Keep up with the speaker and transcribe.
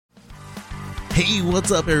Hey,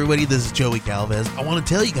 what's up, everybody? This is Joey Galvez. I want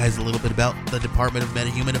to tell you guys a little bit about the Department of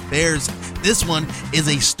Meta-Human Affairs. This one is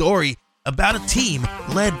a story about a team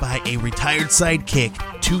led by a retired sidekick,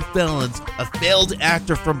 2 felons, a failed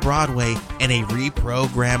actor from Broadway, and a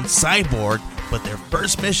reprogrammed cyborg. But their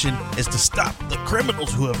first mission is to stop the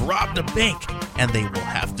criminals who have robbed a bank, and they will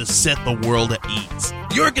have to set the world at ease.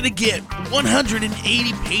 You're going to get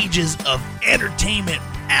 180 pages of entertainment,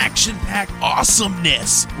 action-packed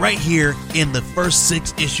awesomeness right here in the first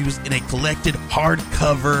 6 issues in a collected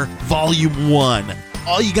hardcover volume 1.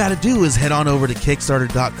 All you got to do is head on over to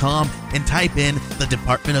Kickstarter.com and type in the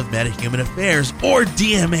Department of Meta-Human Affairs or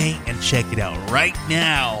DMA and check it out right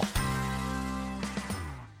now.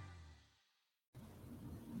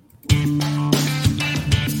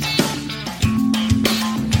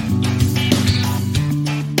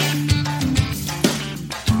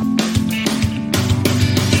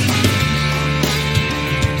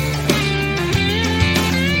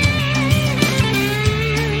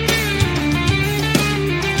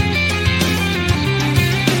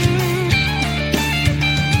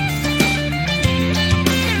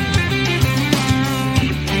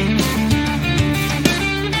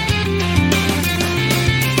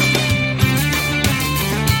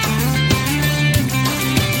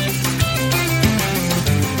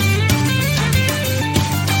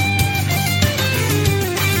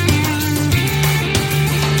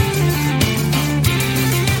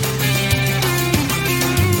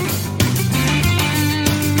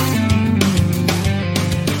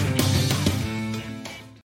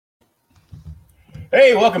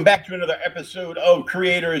 Hey, welcome back to another episode of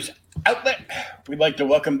Creators Outlet. We'd like to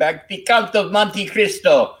welcome back the Count of Monte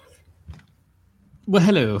Cristo. Well,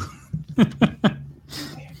 hello.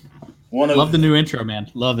 Love the new intro, man.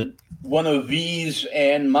 Love it. One of these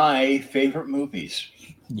and my favorite movies.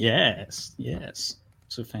 Yes. It's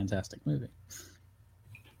a fantastic movie.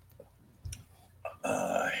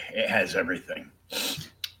 It has everything.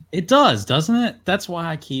 It does, doesn't it? That's why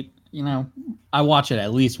I keep, I watch it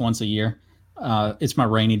at least once a year. It's my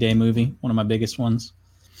rainy day movie, one of my biggest ones.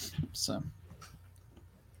 So,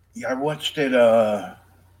 yeah, I watched it about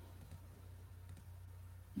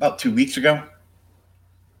 2 weeks ago.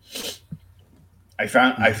 I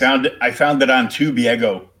found it on Tubi. I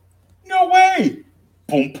go, no way!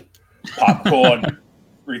 Boom, popcorn,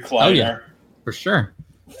 recliner. Oh yeah, for sure.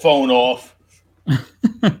 Phone off.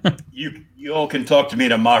 You all can talk to me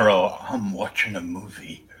tomorrow. I'm watching a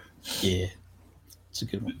movie. Yeah, it's a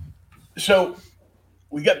good one. So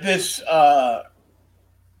we got this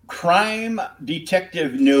crime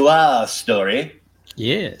detective noir story.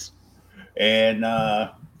 Yes. And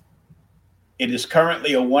it is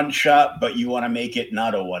currently a one-shot, but you want to make it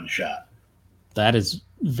not a one-shot. That is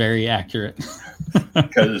very accurate.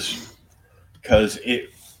 Because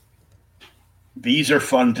these are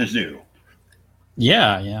fun to do.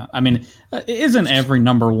 Yeah. I mean, isn't every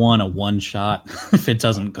number one a one-shot if it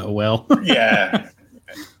doesn't go well? Yeah.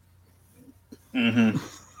 Mm-hmm.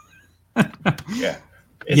 Yeah.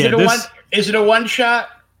 Is it a one shot?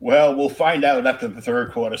 Well, we'll find out after the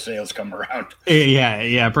third quarter sales come around.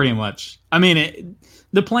 Yeah, pretty much. I mean,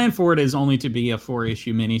 the plan for it is only to be a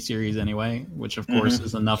 4-issue miniseries anyway, which of course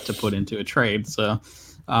is enough to put into a trade. So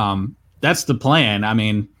that's the plan. I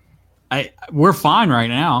mean, we're fine right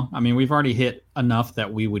now. I mean, we've already hit enough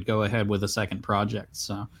that we would go ahead with a second project.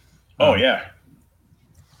 So. Yeah.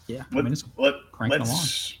 I mean, it's cranking along.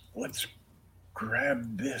 Let's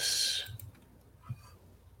grab this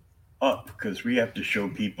up because we have to show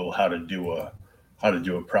people how to do a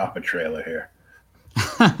proper trailer here.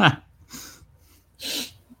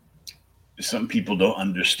 Some people don't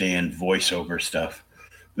understand voiceover stuff.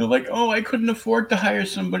 They're like, "Oh, I couldn't afford to hire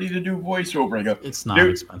somebody to do voiceover." I go, "It's not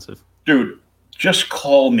expensive, dude. Just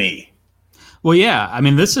call me." Well, yeah. I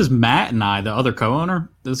mean, this is Matt and I, the other co-owner.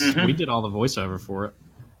 We did all the voiceover for it.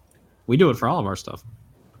 We do it for all of our stuff.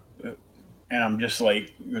 And I'm just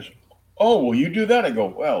like, "Oh, will you do that?" I go,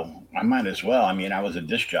 "Well, I might as well. I mean, I was a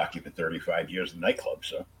disc jockey for 35 years in nightclubs,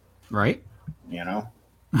 so." Right. And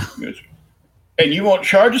you won't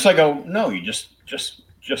charge us? I go, "No, you just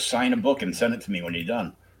sign a book and send it to me when you're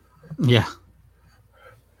done." Yeah.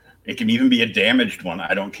 It can even be a damaged one.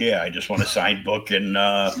 I don't care. I just want a signed book and,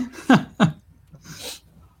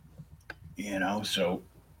 so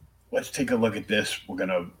let's take a look at this. We're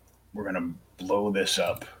going to blow this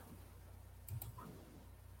up.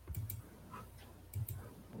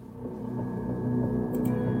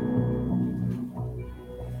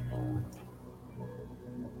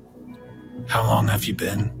 How long have you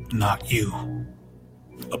been not you?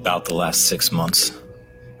 About the last 6 months.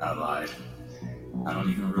 I lied. I don't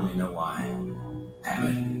even really know why.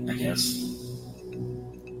 Habit, I guess.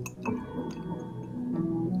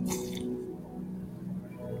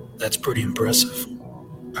 That's pretty impressive.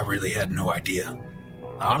 I really had no idea.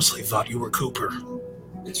 I honestly thought you were Cooper.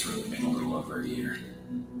 It's really been a little over a year.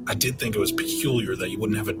 I did think it was peculiar that you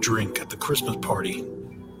wouldn't have a drink at the Christmas party.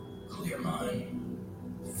 Clear mind.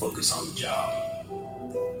 Focus on the job.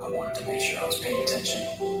 I wanted to make sure I was paying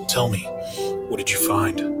attention. Tell me, what did you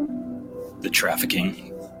find? The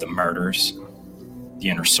trafficking, the murders, the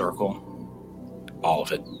inner circle, all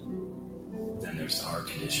of it. Then there's the heart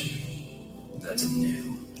condition. That's a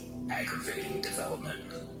new, aggravating development.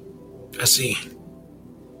 I see.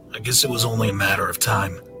 I guess it was only a matter of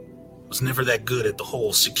time. I was never that good at the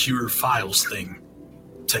whole secure files thing.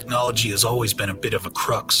 Technology has always been a bit of a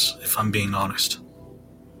crux, if I'm being honest.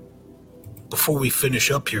 Before we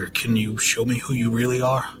finish up here, can you show me who you really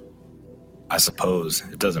are? I suppose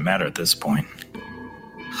it doesn't matter at this point.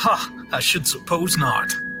 Ha! I should suppose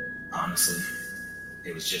not. Honestly,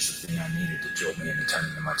 it was just the thing I needed to jolt me into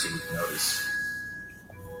turning in my 2-week notice.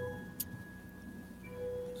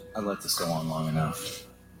 I let this go on long enough.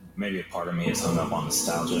 Maybe a part of me is hung up on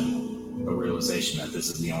nostalgia, a realization that this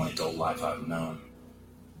is the only adult life I've known.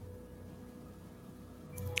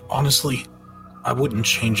 Honestly, I wouldn't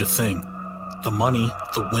change a thing. The money,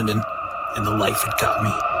 the women, and the life it got me.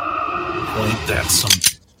 Well, ain't that some...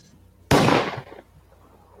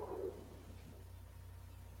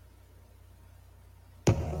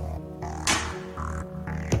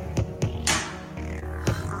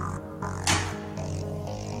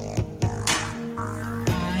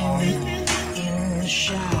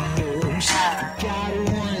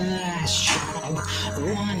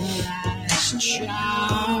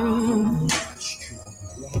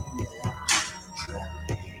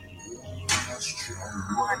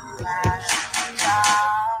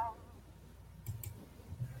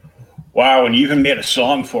 Wow, and you even made a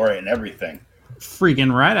song for it and everything.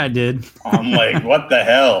 Freaking right I did. I'm like, what the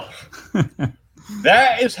hell?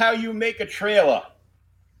 That is how you make a trailer.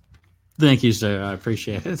 Thank you, sir. I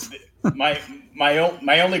appreciate it. My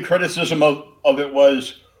only criticism of it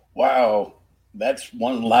was, wow, that's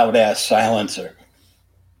one loud ass silencer.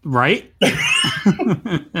 Right?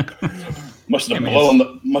 Must have blown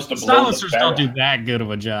the silencers barrel. don't do that good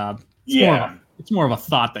of a job. It's more of a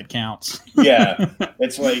thought that counts. Yeah,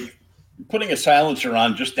 it's like putting a silencer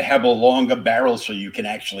on just to have a longer barrel so you can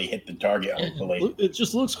actually hit the target. Hopefully, it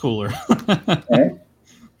just looks cooler. Okay.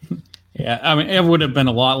 Yeah, I mean, it would have been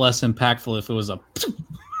a lot less impactful if it was a.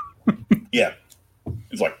 Yeah,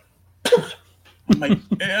 it's like, I'm like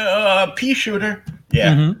pea shooter.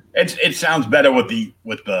 Yeah, Mm-hmm. it sounds better with the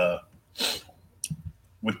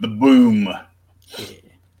boom.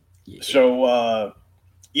 Yeah. So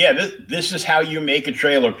this is how you make a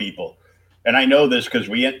trailer, people. And I know this because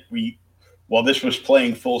we while this was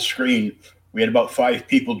playing full screen, we had about 5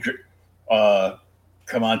 people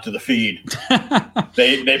come onto the feed.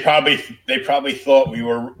 they probably thought we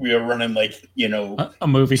were running like, you know, a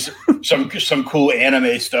movie, some cool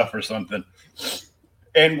anime stuff or something.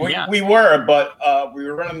 And we were, but we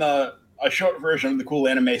were running a short version of the cool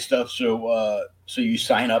anime stuff. So you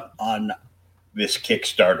sign up on this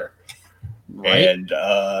Kickstarter. Right. And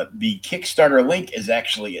the Kickstarter link is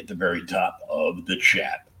actually at the very top of the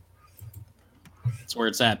chat. That's where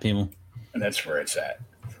it's at, people. And that's where it's at.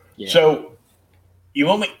 Yeah. So you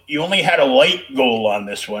only had a light goal on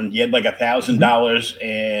this one. You had like $1,000,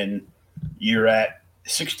 and you're at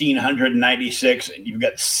 1,696, and you've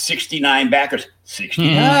got 69 backers.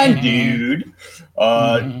 69, dude.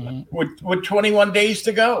 With 21 days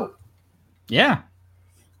to go. Yeah.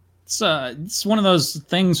 It's one of those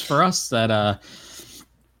things for us that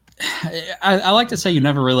I like to say you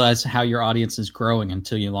never realize how your audience is growing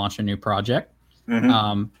until you launch a new project.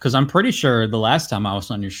 Because I'm pretty sure the last time I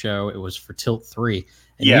was on your show, it was for Tilt 3.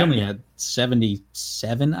 And we only had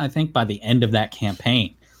 77, I think, by the end of that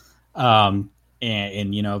campaign. And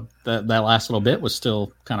you know, that last little bit was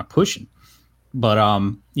still kind of pushing. But,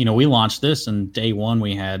 you know, we launched this, and day one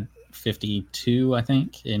we had 52, I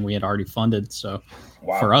think, and we had already funded. So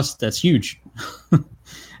for us, that's huge.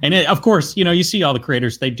 And of course, you know, you see all the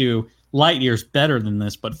creators, they do light years better than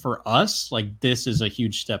this. But for us, like, this is a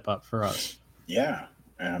huge step up for us. Yeah.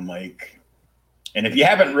 And I'm like, and if you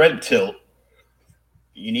haven't read Tilt,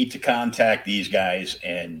 you need to contact these guys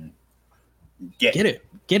and get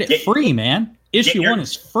it free, man. Issue 1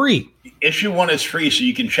 is free. Issue 1 is free, so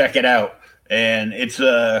you can check it out. And it's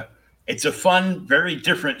a fun, very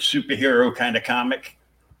different superhero kind of comic.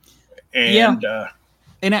 And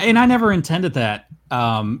and I never intended that.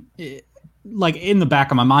 Like, in the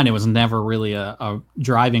back of my mind, it was never really a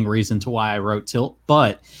driving reason to why I wrote Tilt.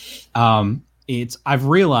 But I've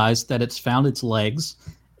realized that it's found its legs,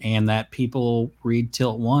 and that people read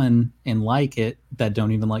Tilt 1 and like it that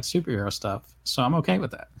don't even like superhero stuff. So I'm okay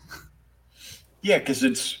with that. Yeah, because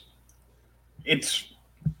it's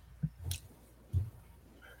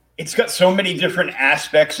got so many different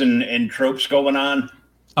aspects and tropes going on.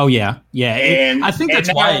 Oh yeah. And I think that's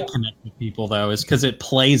and why now- it connects with people, though, is because it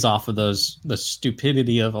plays off of the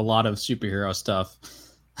stupidity of a lot of superhero stuff.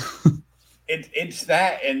 It's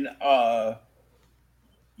that, and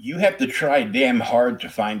you have to try damn hard to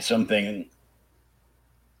find something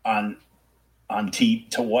to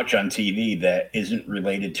watch on TV that isn't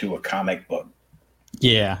related to a comic book.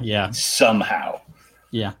 Yeah. Somehow.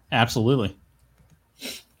 Yeah, absolutely.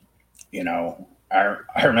 You know, I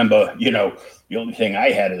remember, you know, the only thing I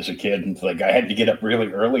had as a kid, and like I had to get up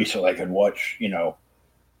really early so I could watch, you know,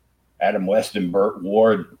 Adam West and Burt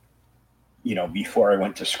Ward, you know, before I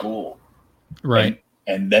went to school. Right.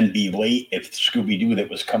 And then be late if Scooby-Doo that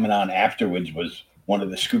was coming on afterwards was one of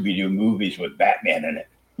the Scooby-Doo movies with Batman in it.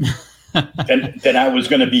 then I was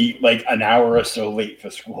going to be like an hour or so late for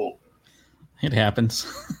school. It happens.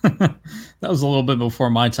 That was a little bit before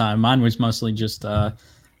my time. Mine was mostly just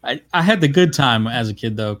I had the good time as a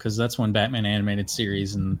kid, though, because that's when Batman animated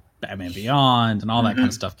series and Batman Beyond and all that kind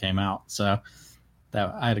of stuff came out. So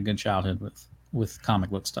that I had a good childhood with comic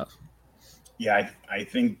book stuff. Yeah, I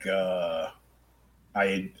think I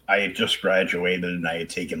had just graduated and I had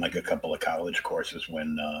taken like a couple of college courses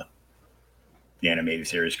when the animated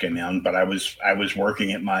series came out. But I was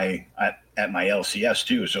working at my LCS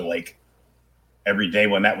too, so like every day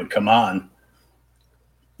when that would come on,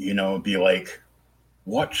 you know, it'd be like,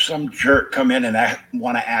 watch some jerk come in and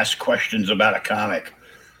want to ask questions about a comic.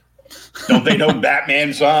 Don't they know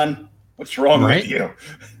Batman's on? What's wrong with you?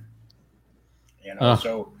 You know,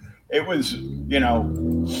 so it was, you know,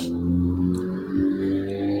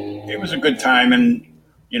 it was a good time. And,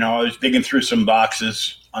 you know, I was digging through some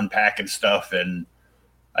boxes, unpacking stuff, and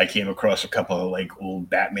I came across a couple of like old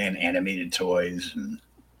Batman animated toys. And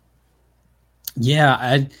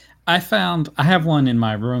yeah, I found I have one in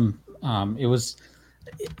my room. It was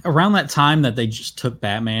around that time that they just took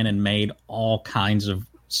Batman and made all kinds of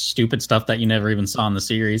stupid stuff that you never even saw in the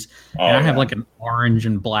series. And I have like an orange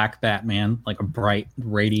and black Batman, like a bright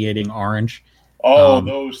radiating orange.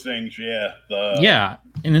 Those things, yeah. Yeah,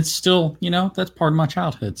 and it's still, you know, that's part of my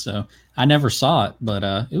childhood, so I never saw it, but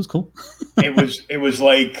it was cool. it was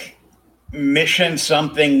like Mission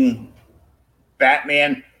something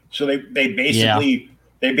Batman. So they basically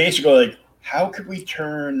like, how could we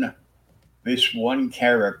turn this one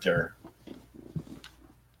character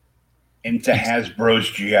into Hasbro's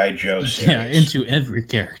G.I. Joe series? Yeah, into every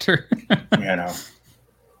character. You know,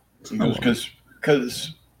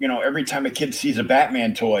 because you know, every time a kid sees a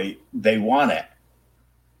Batman toy, they want it.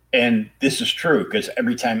 And this is true because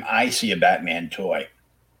every time I see a Batman toy,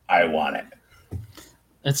 I want it.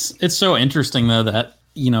 It's so interesting, though, that,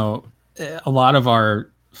 you know, a lot of our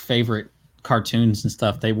favorite cartoons and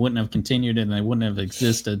stuff, they wouldn't have continued and they wouldn't have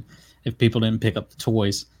existed if people didn't pick up the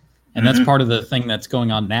toys. And that's part of the thing that's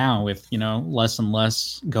going on now with, you know, less and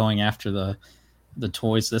less going after the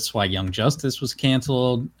toys. That's why Young Justice was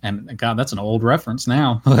canceled. And God, that's an old reference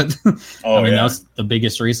now. But I mean, that was the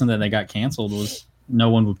biggest reason that they got canceled was no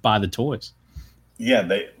one would buy the toys. Yeah,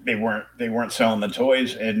 they weren't selling the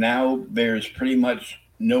toys, and now there's pretty much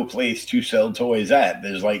no place to sell toys at.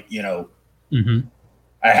 There's like, you know,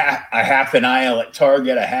 a half an aisle at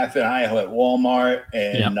Target, a half an aisle at Walmart,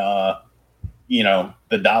 and you know,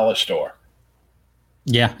 the dollar store.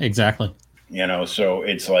 Yeah, exactly. You know, so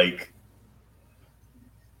it's like,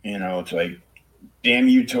 you know, it's like, damn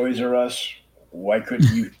you, Toys R Us. Why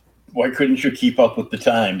couldn't you keep up with the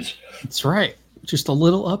times? That's right. Just a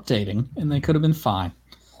little updating, and they could have been fine.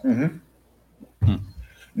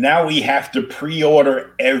 Now we have to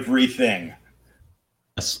pre-order everything.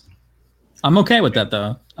 Yes, I'm okay with that,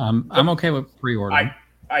 though. I'm okay with pre-ordering.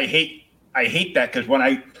 I hate that because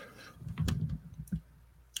when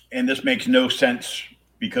and this makes no sense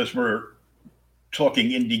because we're talking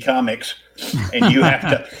indie comics, and you have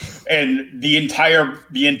to, and the entire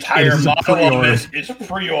model of this is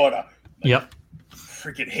pre-order. Yep.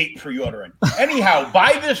 Freaking hate pre-ordering. Anyhow,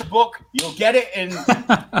 buy this book. You'll get it in.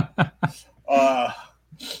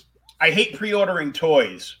 I hate pre-ordering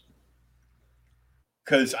toys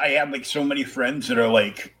because I have like so many friends that are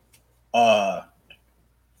like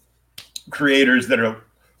creators that are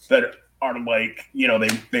like, you know,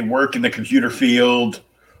 they work in the computer field,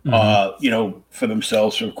 you know, for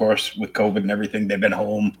themselves. So of course, with COVID and everything, they've been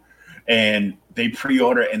home, and they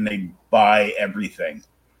pre-order and they buy everything.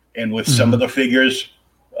 And with some of the figures,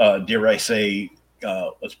 dare I say,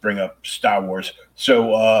 let's bring up Star Wars.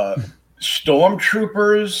 So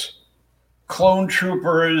Stormtroopers, clone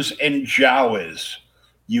troopers, and Jawas.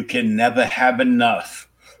 You can never have enough.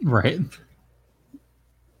 Right.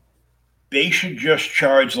 They should just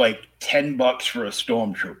charge like $10 for a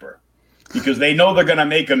stormtrooper because they know they're going to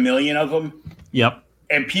make 1 million of them. Yep.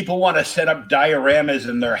 And people want to set up dioramas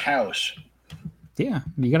in their house. Yeah,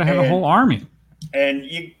 you got to have a whole army. And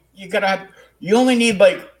you got to have, you only need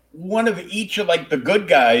like one of each of like the good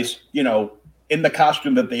guys, you know, in the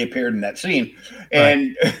costume that they appeared in that scene.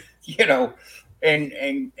 And, right. You know,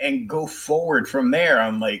 and go forward from there.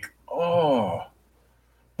 I'm like, oh.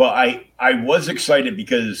 But I was excited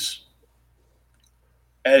because,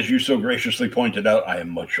 as you so graciously pointed out, I am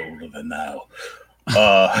much older than now.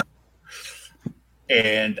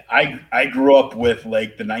 And I grew up with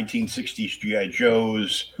like the 1960s G.I.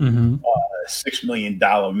 Joes, $6 Million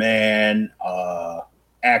Man,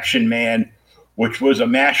 Action Man, which was a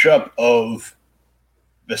mashup of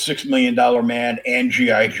the $6 Million Man and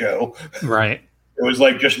G.I. Joe. Right. It was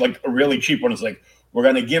like just like a really cheap one. It's like, we're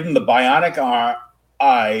going to give him the bionic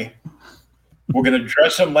eye. We're going to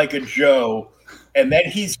dress him like a Joe. And then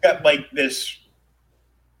he's got like this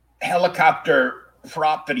helicopter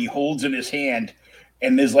prop that he holds in his hand.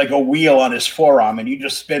 And there's like a wheel on his forearm, and you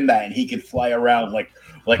just spin that, and he can fly around like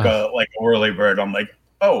a whirly bird. I'm like,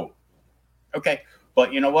 oh, okay.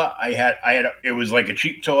 But you know what? It was like a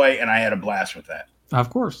cheap toy, and I had a blast with that. Of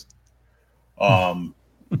course. But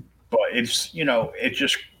it's, you know, it's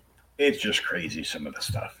just crazy, some of the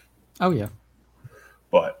stuff. Oh yeah.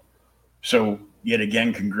 But so yet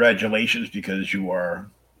again, congratulations, because you are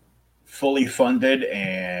fully funded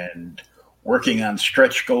and working on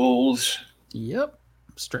stretch goals. Yep.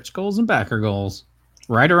 Stretch goals and backer goals.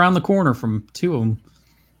 Right around the corner from 2 of them.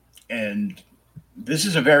 And this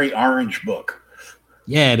is a very orange book.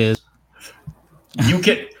 Yeah, it is.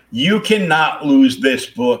 You cannot lose this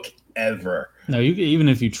book ever. No, even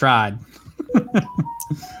if you tried.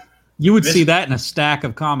 You would see that in a stack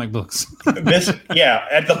of comic books. Yeah,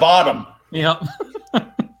 at the bottom. Yep.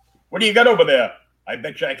 What do you got over there? I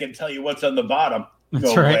bet you I can tell you what's on the bottom.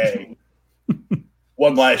 That's no right. way.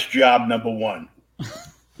 One last job, number 1.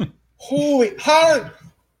 Holy,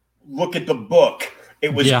 look at the book.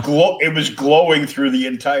 It was it was glowing through the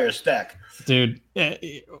entire stack. Dude,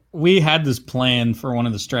 we had this plan for one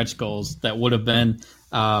of the stretch goals that would have been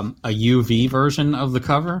a UV version of the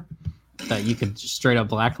cover that you could just straight up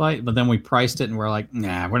blacklight, but then we priced it and we're like,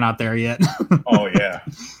 nah, we're not there yet. Oh, yeah.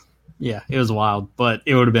 Yeah, it was wild, but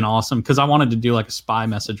it would have been awesome because I wanted to do like a spy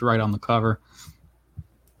message right on the cover.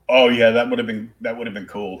 Oh, yeah, that would have been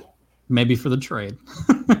cool. Maybe for the trade.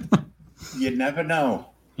 You never know.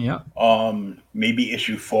 Yeah. Maybe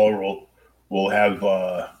issue 4 will have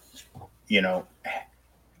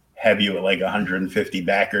have you at like 150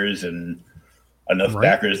 backers and enough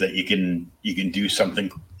backers that you can do something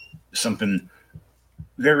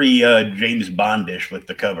very James Bondish with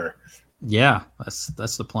the cover. Yeah,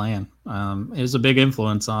 that's the plan. It was a big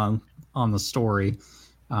influence on the story.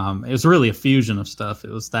 It was really a fusion of stuff.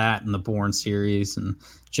 It was that and the Bourne series and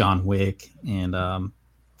John Wick and of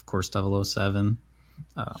course 007.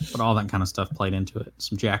 But all that kind of stuff played into it.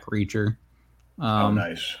 Some Jack Reacher.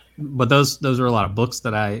 Nice. But those were a lot of books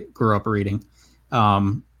that I grew up reading.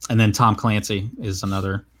 And then Tom Clancy is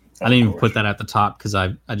another. I didn't even put that at the top because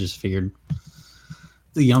I just figured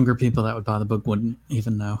the younger people that would buy the book wouldn't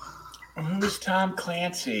even know. Who's Tom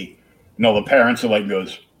Clancy? No, the parents are like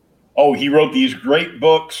goes, oh, he wrote these great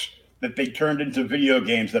books that they turned into video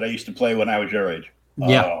games that I used to play when I was your age.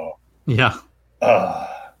 Yeah. Oh. Yeah.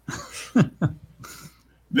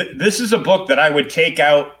 This is a book that I would take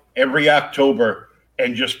out every October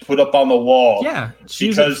and just put up on the wall. Yeah,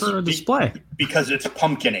 use it for a display. Because it's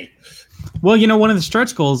pumpkin-y. Well, one of the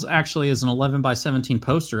stretch goals actually is an 11x17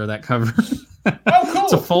 poster of that cover. Oh, cool.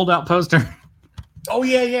 It's a fold-out poster. Oh,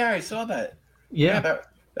 yeah, I saw that. Yeah,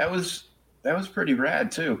 that was pretty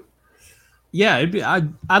rad, too. Yeah,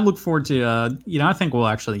 I'd look forward to, I think we'll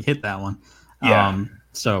actually hit that one. Yeah.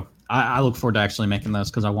 So I look forward to actually making those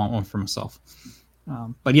because I want one for myself.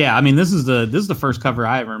 But yeah, I mean, this is the first cover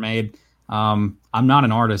I ever made. I'm not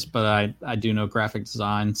an artist, but I do know graphic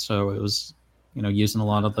design, so it was, using a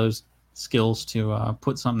lot of those skills to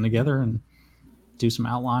put something together and do some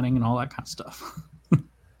outlining and all that kind of stuff.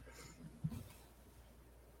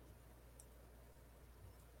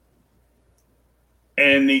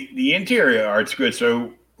 And the interior art's good.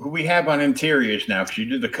 So who we have on interiors now? Because you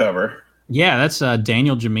did the cover. Yeah, that's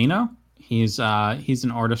Daniel Gimino. He's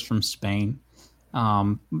an artist from Spain.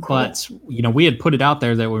 Cool. But we had put it out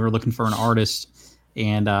there that we were looking for an artist,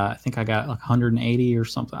 and I think I got like 180 or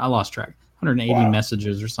something. I lost track. 180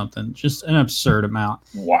 messages or something, just an absurd amount.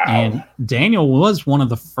 Wow. And Daniel was one of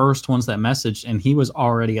the first ones that messaged, and he was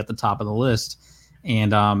already at the top of the list.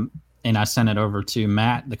 And I sent it over to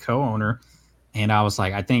Matt, the co-owner, and I was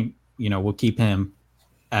like, I think, we'll keep him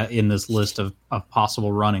in this list of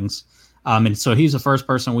possible runnings. And so he's the first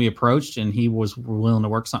person we approached, and he was willing to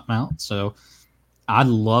work something out. So I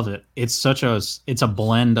love it. It's a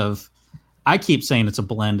blend of, I keep saying it's a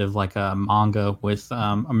blend of like a manga with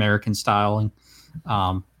American styling.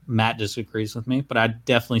 Matt disagrees with me, but I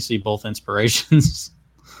definitely see both inspirations.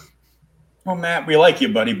 Well, Matt, we like you,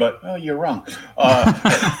 buddy, but you're wrong.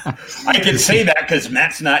 I can say that because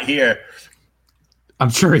Matt's not here. I'm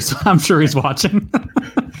sure he's watching.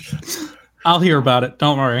 I'll hear about it.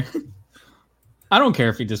 Don't worry. I don't care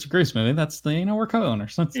if he disagrees with me. That's we're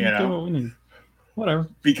co-owners. Let's do what we need. Whatever.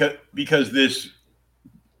 Because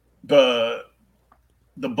the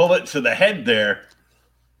bullet to the head there,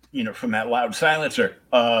 from that loud silencer.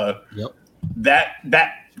 Yep.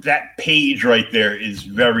 That page right there is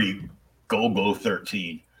very Go-Go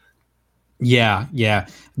 13. Yeah.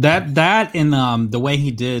 That and the way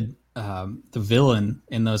he did the villain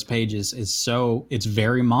in those pages it's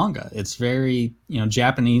very manga. It's very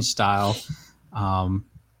Japanese style.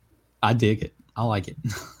 I dig it. I like it.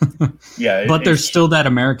 Yeah, but there's still that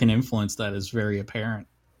American influence that is very apparent.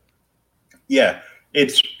 Yeah,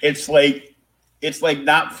 it's like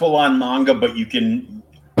not full on manga, but you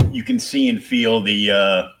can see and feel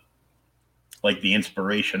the the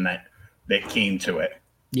inspiration that came to it.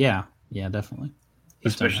 Yeah, definitely.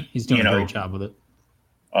 He's doing a great job with it.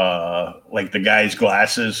 Like the guy's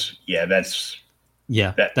glasses. Yeah,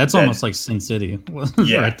 that's almost like Sin City.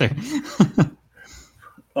 Right there.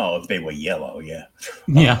 Oh, if they were yellow, yeah.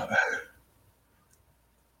 Yeah.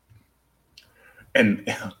 And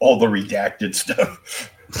all the redacted stuff.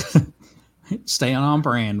 Staying on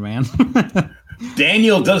brand, man.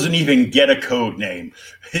 Daniel doesn't even get a code name.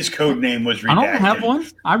 His code name was redacted. I don't have one.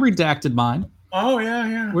 I redacted mine. Oh,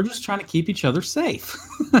 yeah. We're just trying to keep each other safe.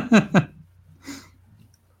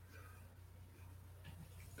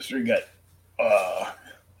 So we got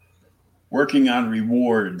working on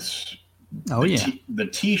rewards. Oh, the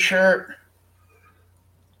T-shirt.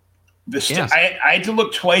 I had to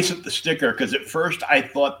look twice at the sticker because at first I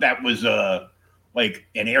thought that was like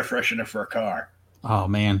an air freshener for a car. Oh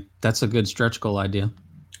man, that's a good stretch goal idea.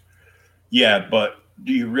 Yeah, but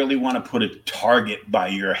do you really want to put a target by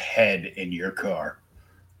your head in your car?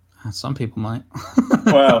 Some people might.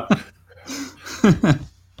 Well,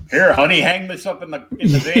 here, honey, hang this up in the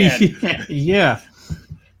van. Yeah.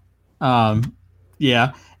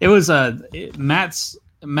 Yeah. It was Matt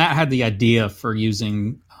had the idea for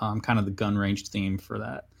using kind of the gun range theme for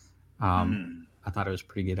that. I thought it was a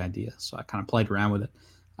pretty good idea, so I kind of played around with it.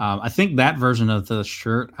 I think that version of the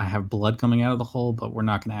shirt, I have blood coming out of the hole, but we're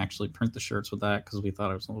not going to actually print the shirts with that because we thought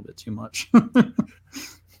it was a little bit too much.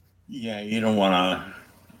 Yeah, you don't want to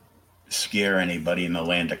scare anybody in the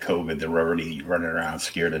land of COVID. They're already running around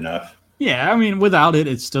scared enough. Yeah, I mean, without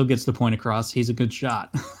it still gets the point across. He's a good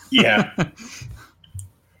shot. Yeah.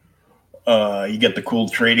 You get the cool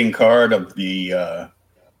trading card of the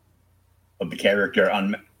character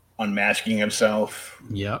unmasking himself.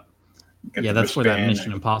 Yep. Yeah, that's where that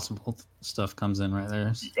Mission Impossible stuff comes in right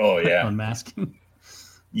there. Oh, yeah. Unmasking.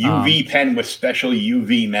 UV pen with special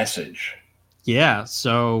UV message. Yeah,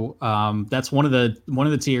 so that's one of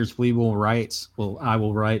the tiers we will write. I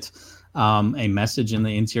will write a message in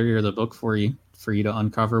the interior of the book for you to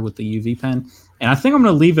uncover with the UV pen. And I think I'm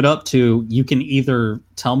going to leave it up to you can either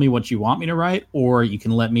tell me what you want me to write or you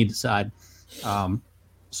can let me decide. So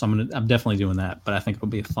I'm definitely doing that, but I think it'll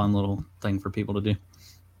be a fun little thing for people to do.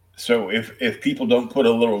 So if people don't put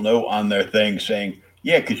a little note on their thing saying,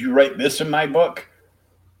 "Yeah, could you write this in my book?"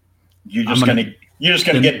 You're just gonna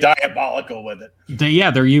get diabolical with it. Their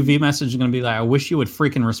UV message is gonna be like, "I wish you would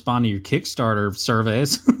freaking respond to your Kickstarter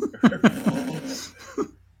surveys."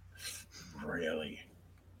 Really?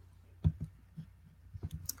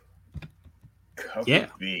 Cover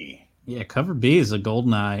B. Yeah, cover B is a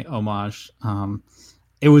GoldenEye homage.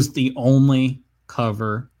 It was the only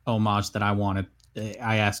cover homage that I wanted.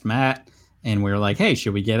 I asked Matt, and we were like, "Hey,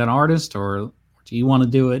 should we get an artist, or do you want to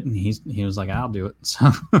do it?" And he was like, "I'll do it."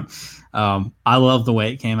 So I love the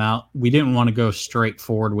way it came out. We didn't want to go straight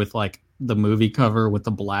forward with like the movie cover with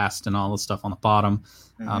the blast and all the stuff on the bottom.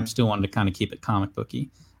 Still wanted to kind of keep it comic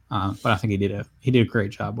booky, but I think he did a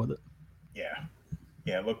great job with it.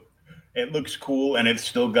 Yeah. Look, it looks cool, and it's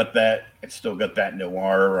still got that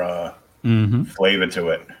noir flavor to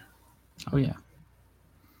it. Oh yeah.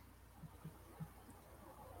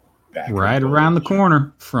 right around the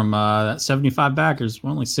corner from that 75 backers.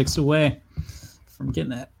 We're only 6 away from getting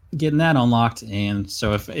that unlocked. And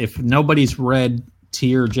so if nobody's read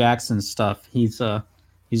Tier Jackson's stuff, he's a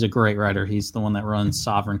great writer. He's the one that runs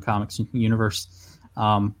Sovereign Comics Universe,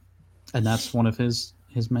 and that's one of his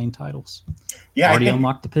main titles. Yeah, already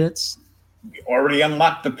unlocked the pits.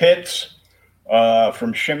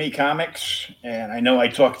 From Shimmy Comics, and I know I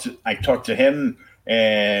talked to him,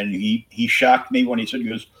 and he shocked me when he said, he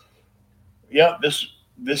goes, "Yeah, this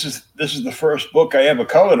is the first book I ever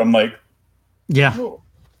colored." I'm like, "Yeah, oh,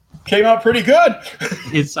 came out pretty good."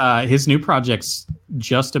 It's his new project's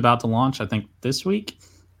just about to launch, I think, this week,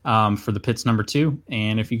 for the Pits #2.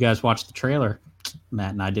 And if you guys watch the trailer,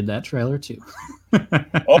 Matt and I did that trailer too.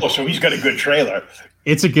 Oh, so he's got a good trailer.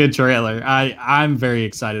 It's a good trailer. I'm very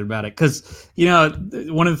excited about it because,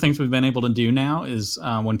 one of the things we've been able to do now is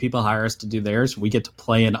when people hire us to do theirs, we get to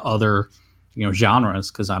play in other, genres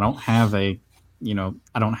because I don't have a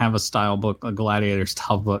style book, a Gladiator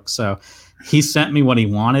style book. So he sent me what he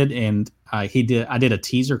wanted, and I did a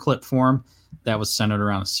teaser clip for him that was centered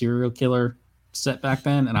around a serial killer set back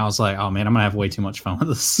then, and I was like, oh man, I'm gonna have way too much fun with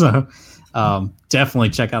this. So definitely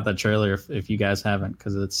check out that trailer if you guys haven't,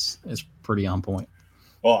 because it's pretty on point.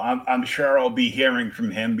 Well, I'm sure I'll be hearing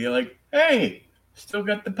from him, be like, "Hey, still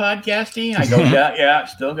got the podcasting?" I go, "Yeah,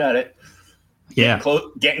 still got it." Yeah,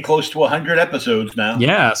 getting close to 100 episodes now.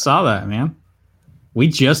 Yeah, I saw that, man. We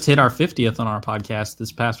just hit our 50th on our podcast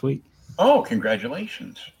this past week. Oh,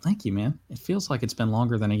 congratulations! Thank you, man. It feels like it's been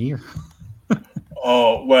longer than a year.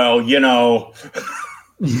 Oh well,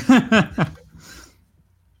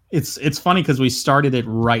 It's funny because we started it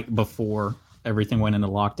right before everything went into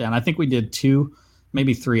lockdown. I think we did 2,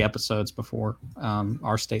 maybe 3 episodes before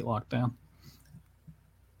our state lockdown.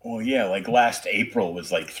 Well, yeah, like last April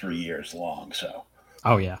was like 3 years long. So.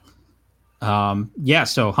 Oh yeah.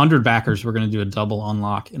 So 100 backers, we're going to do a double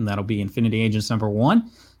unlock, and that'll be Infinity Agents #1.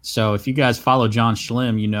 So if you guys follow John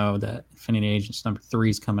Schlim, you know that Infinity Agents #3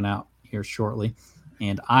 is coming out here shortly.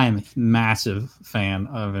 And I am a massive fan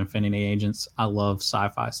of Infinity Agents. I love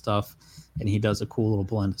sci-fi stuff, and he does a cool little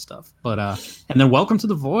blend of stuff. But and then Welcome to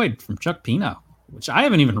the Void from Chuck Pino, which I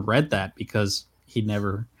haven't even read that because he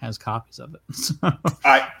never has copies of it. So.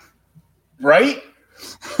 Right?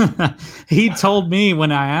 He told me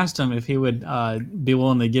when I asked him if he would be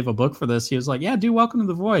willing to give a book for this, he was like, "Yeah, do Welcome to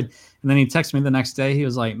the Void." And then he texted me the next day. He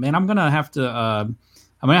was like, "Man, I'm gonna have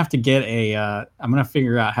to get I'm gonna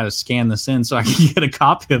figure out how to scan this in so I can get a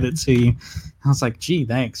copy of it to you." I was like, "Gee,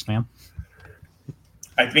 thanks, man."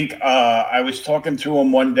 I think I was talking to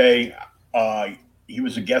him one day. He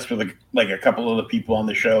was a guest with a couple of the people on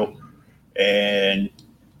the show, and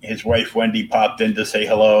his wife Wendy popped in to say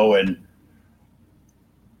hello, and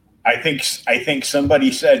I think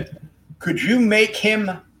somebody said, "Could you make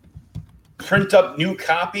him print up new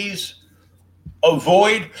copies of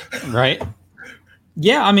Void?" Right.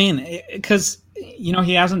 Yeah, I mean, because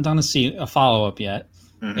he hasn't done a follow-up yet.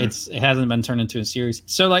 Mm-hmm. It hasn't been turned into a series.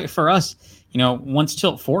 So, like for us, once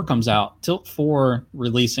Tilt 4 comes out, Tilt 4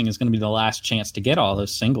 releasing is going to be the last chance to get all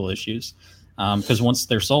those single issues. Because once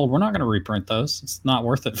they're sold, we're not going to reprint those. It's not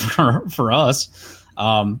worth it for us.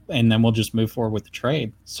 And then we'll just move forward with the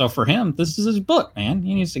trade. So for him, this is his book, man.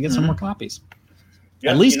 He needs to get some more copies.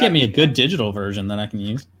 Yeah, at least get me a good digital version that I can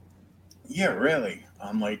use. Yeah, really.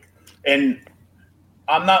 And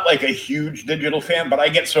I'm not like a huge digital fan, but I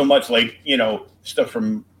get so much stuff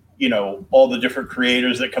from, all the different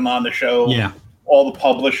creators that come on the show. Yeah. All the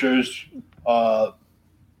publishers that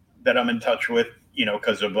I'm in touch with,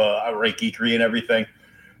 because of Reiki Kree and everything.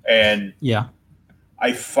 And yeah,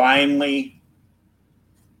 I finally,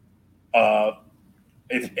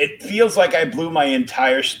 it feels like I blew my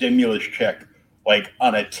entire stimulus check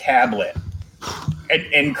on a tablet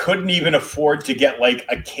and couldn't even afford to get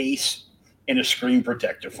a case and a screen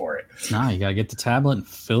protector for it. Nah, you gotta get the tablet and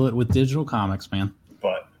fill it with digital comics, man.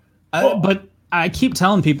 But I keep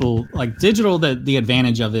telling people digital, the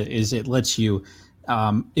advantage of it is it lets you,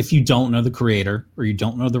 if you don't know the creator or you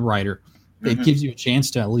don't know the writer, it gives you a chance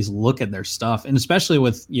to at least look at their stuff. And especially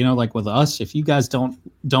with, with us, if you guys don't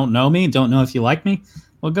know me, don't know if you like me,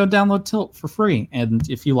 well, go download Tilt for free. And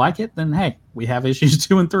if you like it, then hey, we have issues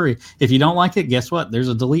 2 and 3. If you don't like it, guess what? There's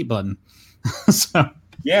a delete button. So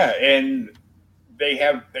yeah, and they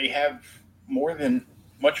have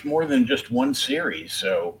much more than just one series.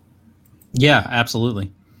 So yeah,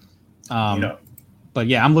 absolutely. But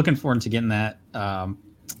yeah, I'm looking forward to getting that.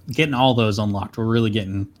 Getting all those unlocked. We're really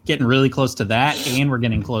getting really close to that, and we're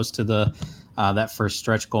getting close to the that first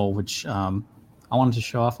stretch goal, which I wanted to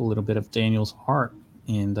show off a little bit of Daniel's art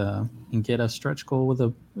and get a stretch goal with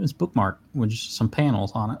his bookmark with just some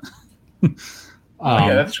panels on it.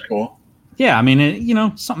 Yeah, that's cool. Yeah, I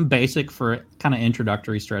mean, something basic for kind of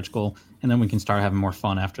introductory stretch goal, and then we can start having more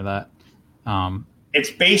fun after that. It's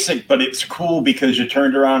basic, but it's cool because you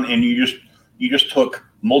turned around and you just took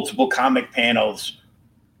multiple comic panels.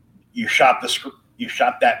 You shot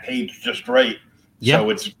that page just right.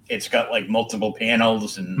 Yep. So it's got like multiple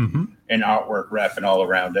panels and artwork wrapping all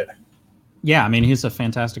around it. Yeah, I mean, he's a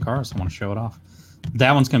fantastic artist. I want to show it off.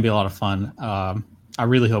 That one's going to be a lot of fun. I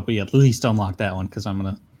really hope we at least unlock that one because I'm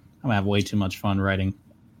gonna have way too much fun writing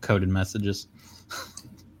coded messages.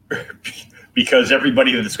 Because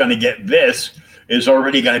everybody that's going to get this is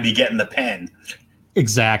already going to be getting the pen.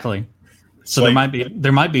 Exactly. So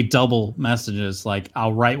there might be double messages. Like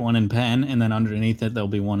I'll write one in pen, and then underneath it there'll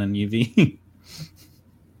be one in UV.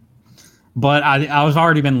 But I was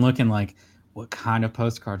already been looking like, what kind of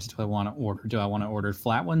postcards do I want to order? Do I want to order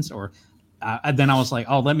flat ones, or then I was like,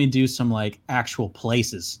 oh, let me do some like actual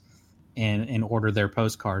places and order their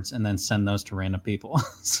postcards and then send those to random people.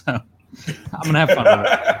 So I'm gonna have fun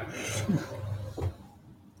with it.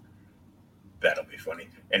 That'll be funny.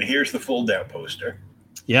 And here's the fold-out poster.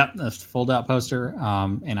 Yep, that's the fold-out poster,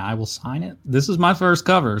 and I will sign it. This is my first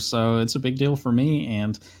cover, so it's a big deal for me.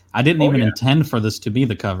 And I didn't even intend for this to be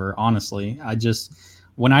the cover, honestly.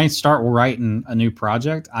 When I start writing a new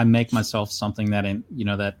project, I make myself something that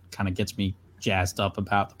that kind of gets me jazzed up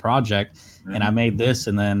about the project. Mm-hmm. And I made this,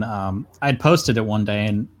 and then I'd posted it one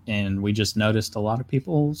day, and we just noticed a lot of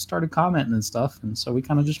people started commenting and stuff, and so we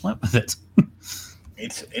kind of just went with it.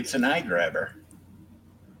 It's an eye grabber.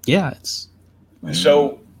 Yeah,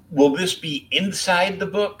 So will this be inside the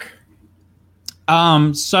book?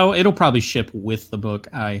 So it'll probably ship with the book.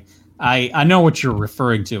 I know what you're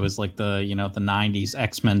referring to is like the 90s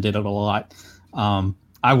X-Men did it a lot.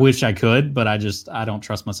 I wish I could, but I don't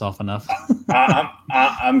trust myself enough.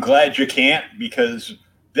 I'm glad you can't, because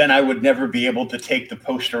then I would never be able to take the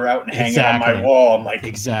poster out and hang it on my wall. I'm like,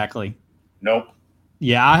 exactly. Nope.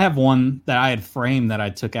 Yeah, I have one that I had framed that I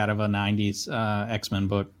took out of a 90s X-Men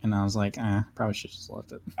book, and I was like, probably should have just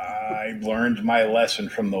left it. I learned my lesson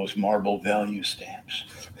from those Marvel value stamps.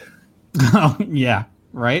 Oh, yeah,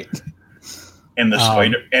 right? And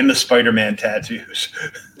the Spider-Man tattoos.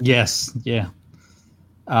 Yes, yeah.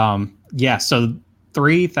 So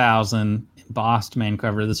 3,000 embossed main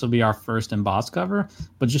cover. This will be our first embossed cover,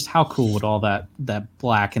 but just how cool would all that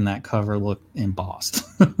black in that cover look embossed?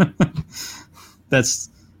 That's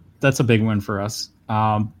a big win for us.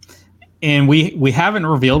 And we haven't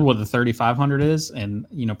revealed what the 3500 is, and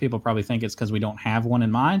people probably think it's because we don't have one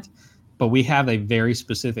in mind, but we have a very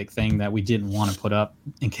specific thing that we didn't want to put up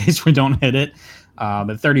in case we don't hit it.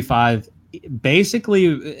 At 35,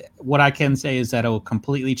 basically, what I can say is that it will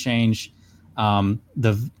completely change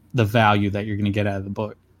the value that you're going to get out of the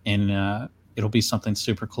book, and it'll be something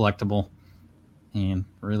super collectible and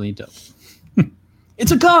really dope.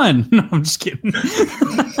 It's a gun. No, I'm just kidding.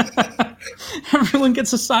 Everyone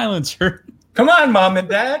gets a silencer. Come on, Mom and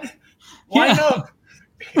Dad. Line up.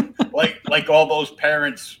 like all those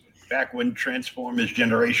parents back when Transformers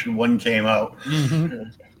Generation 1 came out. Mm-hmm.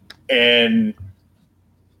 And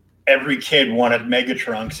every kid wanted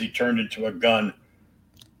Megatron because he turned into a gun.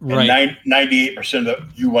 Right. And 98%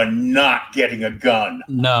 of you are not getting a gun.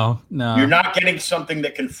 No. You're not getting something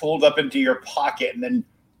that can fold up into your pocket and then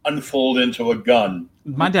unfold into a gun.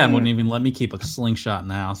 My dad wouldn't even let me keep a slingshot in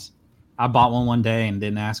the house. I bought one day and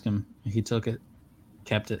didn't ask him. He took it,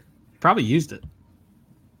 kept it, probably used it.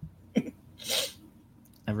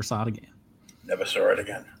 Never saw it again. Never saw it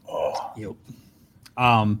again. Oh. Yep.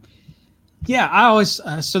 Yeah, I always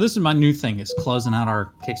so this is my new thing, is closing out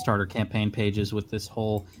our Kickstarter campaign pages with this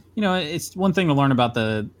whole, it's one thing to learn about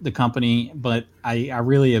the company, but I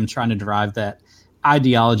really am trying to drive that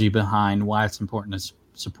ideology behind why it's important to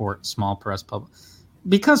support small press public.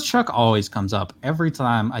 Because Chuck always comes up. Every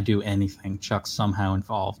time I do anything, Chuck's somehow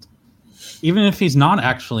involved. Even if he's not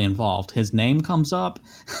actually involved, his name comes up.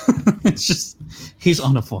 It's just, he's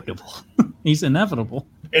unavoidable. He's inevitable.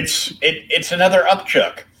 It's another up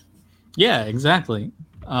Chuck. Yeah, exactly.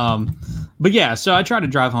 But yeah, so I try to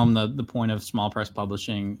drive home the point of small press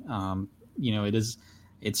publishing.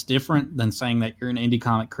 It's different than saying that you're an indie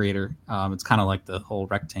comic creator. It's kind of like the whole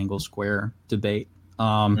rectangle square debate.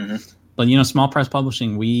 But small press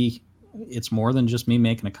publishing, it's more than just me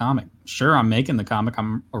making a comic. Sure, I'm making the comic,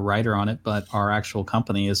 I'm a writer on it, but our actual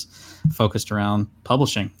company is focused around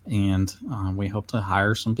publishing, and we hope to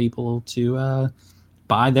hire some people to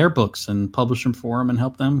buy their books and publish them for them and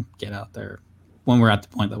help them get out there when we're at the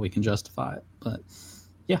point that we can justify it. But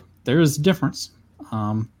yeah, there is a difference.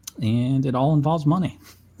 and it all involves money.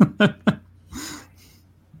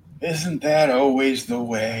 Isn't that always the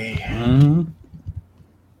way? Mm-hmm.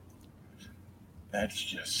 That's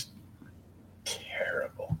just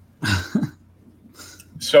terrible.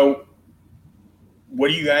 So, what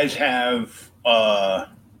do you guys have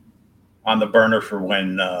on the burner for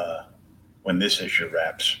when this issue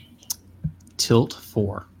wraps? Tilt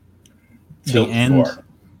 4. Tilt the end 4.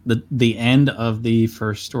 The end of the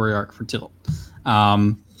first story arc for Tilt.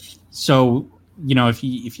 So, if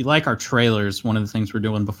you like our trailers, one of the things we're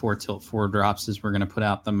doing before Tilt 4 drops is we're going to put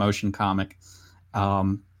out the motion comic.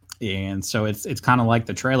 And so it's kind of like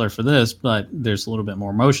the trailer for this, but there's a little bit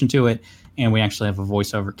more motion to it, and we actually have a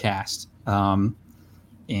voiceover cast. And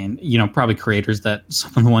probably creators that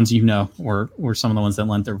some of the ones were some of the ones that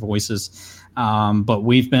lent their voices. But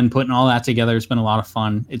we've been putting all that together. It's been a lot of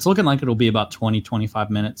fun. It's looking like it'll be about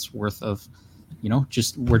 20-25 minutes worth of,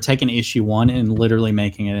 just we're taking issue 1 and literally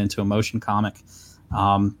making it into a motion comic.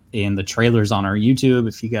 And the trailer's on our YouTube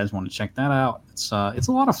if you guys want to check that out. It's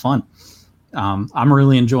a lot of fun. I'm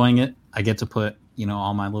really enjoying it. I get to put,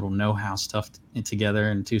 all my little know-how stuff together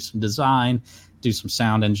and do some design, do some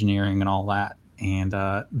sound engineering and all that. And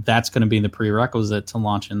that's going to be the prerequisite to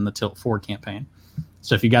launching the Tilt 4 campaign.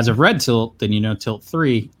 So if you guys have read Tilt, then Tilt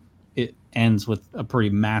 3, it ends with a pretty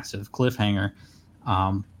massive cliffhanger.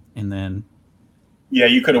 And then... Yeah,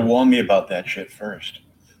 you could have warned me about that shit first.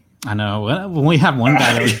 I know. When we have one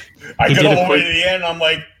guy... I got all the way to the end, I'm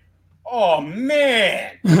like, oh,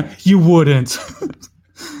 man. You wouldn't.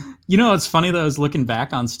 It's funny, though, is looking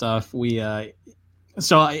back on stuff,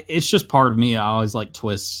 it's just part of me. I always like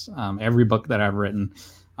twists. Every book that I've written,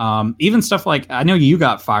 even stuff like, I know you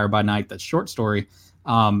got Fire by Night, that short story.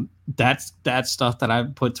 That's stuff that I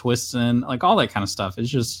put twists in, like all that kind of stuff.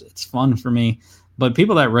 It's fun for me. But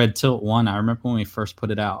people that read Tilt 1, I remember when we first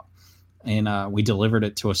put it out, and we delivered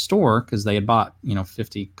it to a store because they had bought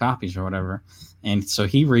 50 copies or whatever. And so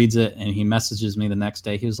he reads it and he messages me the next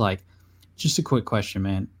day. He was like, just a quick question,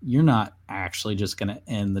 man. You're not actually just going to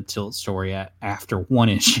end the Tilt story after one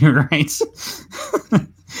issue, right?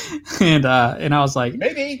 and I was like,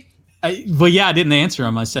 maybe. But yeah, I didn't answer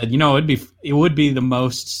him. I said, it would be the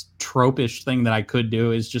most tropish thing that I could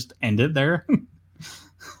do is just end it there.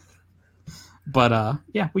 But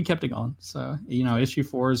yeah, we kept it going. So issue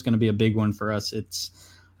 4 is going to be a big one for us. It's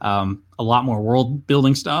a lot more world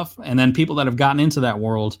building stuff, and then people that have gotten into that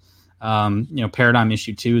world. Paradigm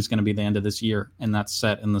issue 2 is going to be the end of this year, and that's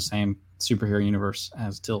set in the same superhero universe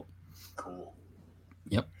as Tilt. Cool.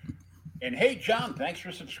 Yep. And hey, John, thanks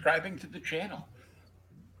for subscribing to the channel.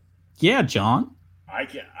 Yeah, John. I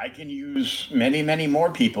can use many, many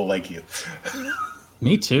more people like you.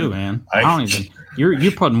 Me too, man. I don't even.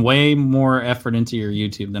 You're putting way more effort into your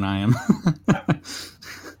YouTube than I am.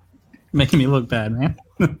 Making me look bad, man.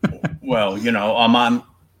 Well, I'm on.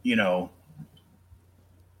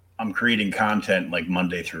 I'm creating content like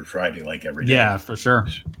Monday through Friday, like every day. Yeah, for sure.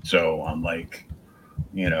 So I'm like,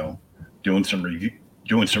 doing some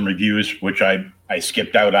reviews, which I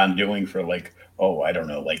skipped out on doing for like, I don't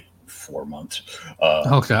know, like 4 months.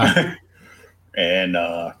 Okay. And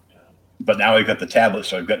but now I've got the tablet,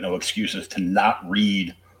 so I've got no excuses to not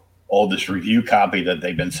read all this review copy that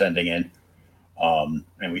they've been sending in. And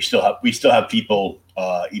we still have people,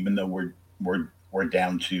 even though we're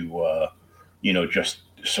down to just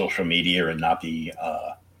social media and not the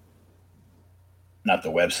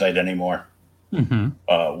website anymit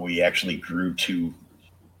Mm-hmm. We actually grew too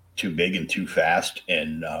big and too fast,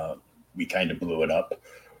 and we kind of blew it up.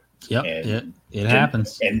 Yep, it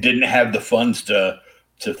happens. And didn't have the funds to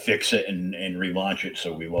fix it and relaunch it,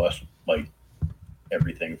 so we lost like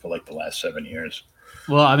everything for like the last 7 years.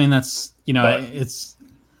 Well, I mean, that's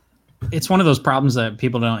it's one of those problems that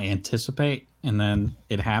people don't anticipate, and then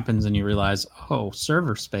it happens and you realize,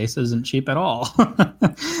 server space isn't cheap at all.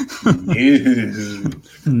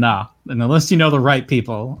 Nah, and unless you know the right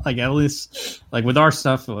people, like at least like with our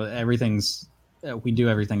stuff, we do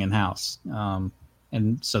everything in house.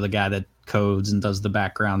 And so the guy that codes and does the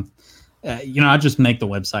background, I just make the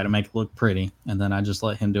website and make it look pretty, and then I just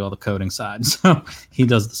let him do all the coding side. So he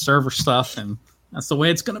does the server stuff, and that's the way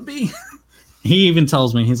it's going to be. He even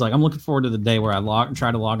tells me, he's like, I'm looking forward to the day where I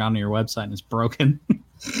try to log onto your website and it's broken.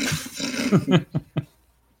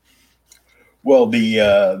 Well, the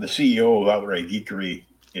CEO of Outright Geekery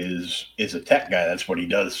is a tech guy. That's what he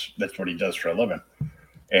does. That's what he does for a living.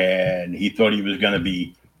 And he thought he was going to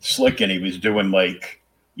be slick, and he was doing like,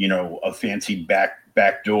 a fancy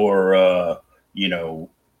backdoor,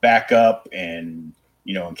 backup, and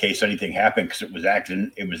in case anything happened, because it was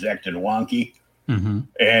acting wonky. Mm-hmm.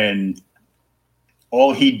 And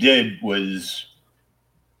all he did was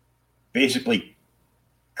basically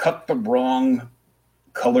cut the wrong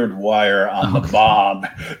colored wire on the bob.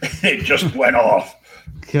 It just went off.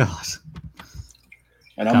 God.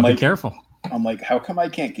 And I'm like, be careful. I'm like, how come I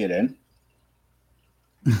can't get in?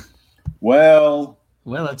 Well,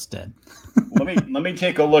 it's dead. let me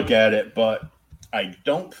take a look at it, but I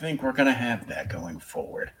don't think we're gonna have that going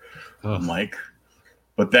forward. I'm like,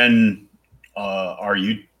 but then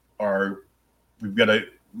we've got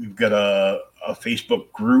a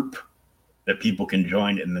Facebook group that people can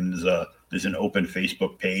join, and then there's an open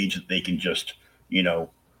Facebook page that they can just,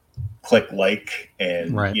 click like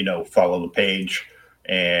and follow the page.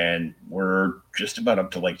 And we're just about up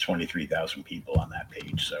to like 23,000 people on that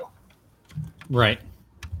page. Right.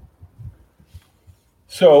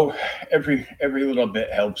 So every little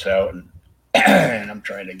bit helps out, and and I'm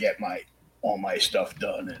trying to get all my stuff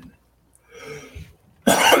done.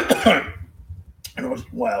 And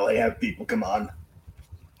while I have people come on,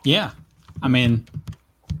 yeah, I mean,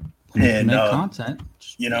 and make content,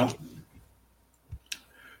 and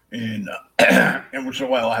once in a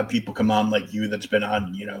while I'll have people come on like you that's been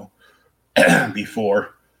on,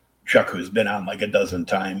 before. Chuck, who's been on like a dozen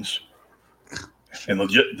times, and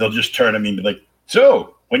they'll just turn to me and be like,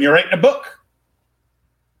 "So, when you're writing a book?"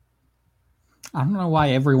 I don't know why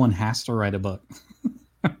everyone has to write a book.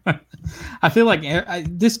 I feel like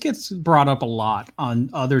this gets brought up a lot on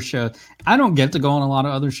other shows. I don't get to go on a lot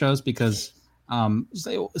of other shows because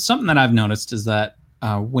something that I've noticed is that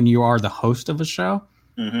when you are the host of a show,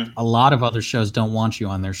 a lot of other shows don't want you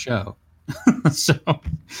on their show. So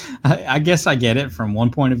I guess I get it from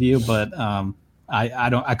one point of view, but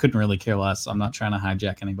I couldn't really care less. I'm not trying to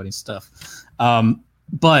hijack anybody's stuff.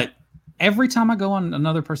 But every time I go on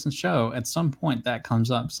another person's show, at some point that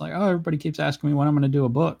comes up. It's like, oh, everybody keeps asking me when I'm going to do a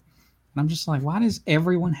book. And I'm just like, why does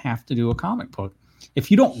everyone have to do a comic book?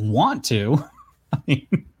 If you don't want to, I mean...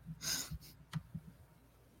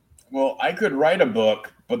 Well, I could write a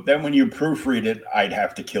book, but then when you proofread it, I'd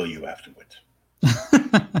have to kill you afterwards.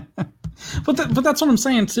 But that's what I'm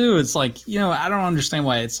saying too. It's like, I don't understand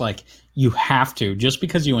why it's like you have to, just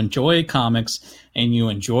because you enjoy comics and you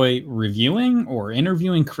enjoy reviewing or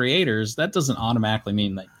interviewing creators, that doesn't automatically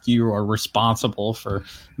mean that you are responsible for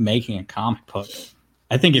making a comic book.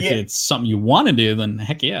 I think if it's something you want to do, then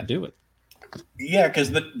heck yeah, do it. Yeah,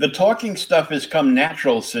 because the talking stuff has come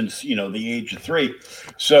natural since, the age of 3.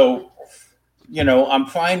 So, I'm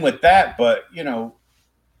fine with that. But,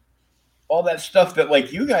 all that stuff that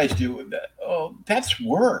like you guys do, that's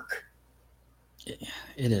work. Yeah,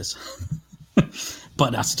 it is.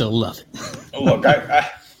 But I still love it. Look,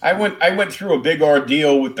 I went through a big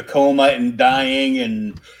ordeal with the coma and dying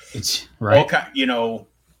and it's right.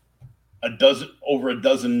 Over a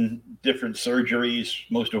dozen different surgeries,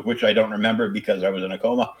 most of which I don't remember because I was in a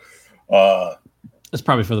coma. That's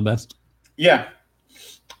probably for the best. Yeah.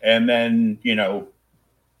 And then,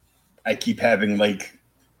 I keep having like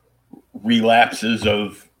relapses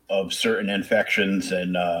of certain infections,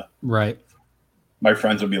 and right. My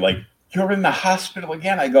friends will be like, "You're in the hospital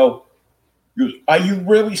again." I go, "Are you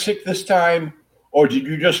really sick this time? Or did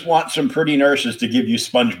you just want some pretty nurses to give you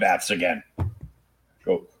sponge baths again?"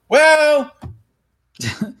 Go, well,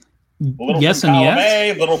 a little yes from and column yes.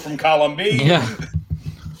 A, a little from column B. Yeah.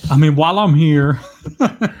 I mean, while I'm here,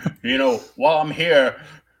 while I'm here,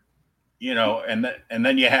 and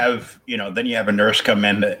then you have, a nurse come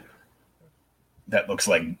in that looks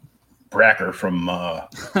like Bracker from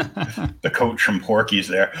the coach from Porky's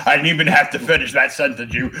there. I didn't even have to finish that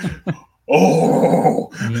sentence.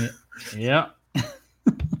 Yeah.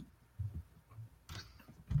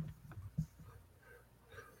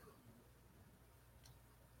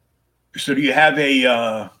 So do you have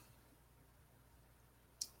an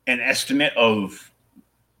estimate of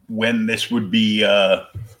when this would be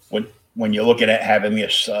when you look at it having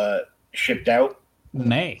this shipped out?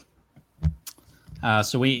 May.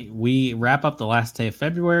 So we wrap up the last day of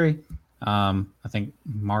February. I think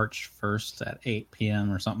March 1st at 8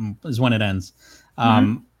 p.m. or something is when it ends.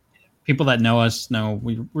 People that know us know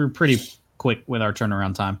we're pretty quick with our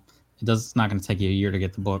turnaround time. It's not going to take you a year to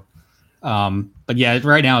get the book. But yeah,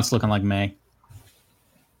 right now it's looking like May.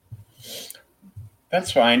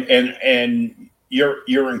 That's fine. And you're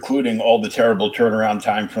including all the terrible turnaround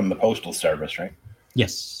time from the Postal Service, right?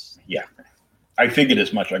 Yes. Yeah. I figured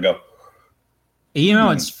as much. I go,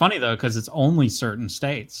 it's funny though, because it's only certain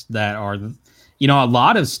states that are, a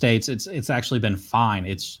lot of states, it's actually been fine.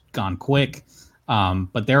 It's gone quick.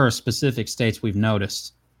 But there are specific states we've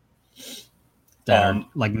noticed that are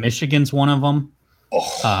like Michigan's one of them.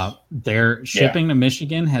 Their shipping to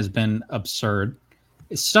Michigan has been absurd.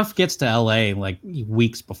 stuff gets to LA like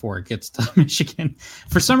weeks before it gets to Michigan.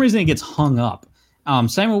 For some reason, it gets hung up.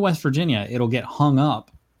 Same with West Virginia. It'll get hung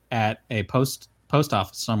up at a post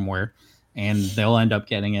office somewhere, and they'll end up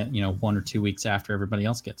getting it, 1 or 2 weeks after everybody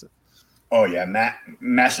else gets it. Oh yeah,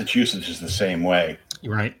 Massachusetts is the same way.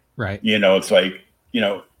 Right. It's like,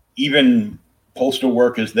 even postal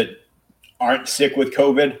workers that aren't sick with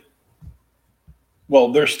COVID,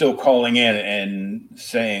 well, they're still calling in and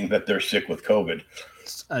saying that they're sick with COVID.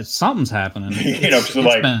 Something's happening.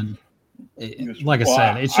 Like I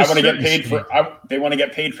said, it's just I want to get paid they want to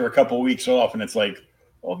get paid for a couple of weeks off, and it's like,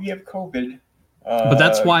 oh, you have COVID. But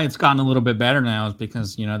that's why it's gotten a little bit better now, is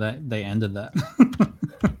because that they ended that.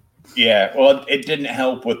 Yeah, well, it didn't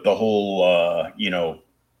help with the whole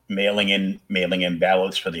mailing in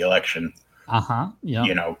ballots for the election.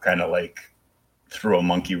 Yeah. Kind of like threw a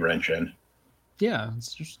monkey wrench in. Yeah,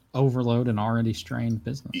 it's just overload an already strained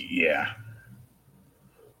business. Yeah.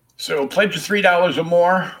 So pledge of $3 or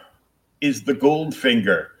more is the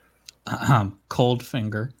Goldfinger. Cold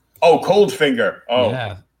finger. Oh, cold finger.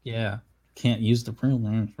 Oh. Yeah. Can't use the real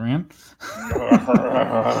names, man.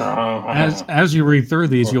 as you read through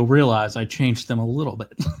these, you'll realize I changed them a little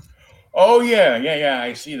bit. Oh, yeah.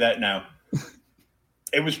 I see that now.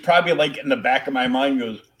 It was probably like in the back of my mind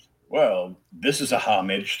goes, well, this is a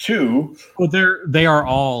homage to. Well, they are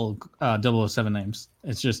all 007 names.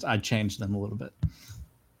 It's just I changed them a little bit.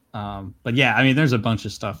 But yeah, I mean, there's a bunch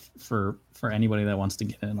of stuff for anybody that wants to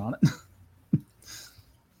get in on it.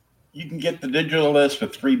 You can get the digital list for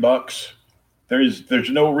 $3. There's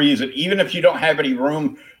no reason, even if you don't have any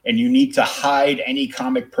room and you need to hide any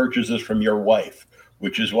comic purchases from your wife,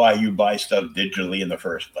 which is why you buy stuff digitally in the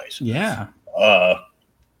first place. Yeah.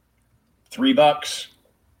 $3.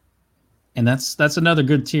 And that's another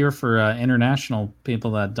good tier for international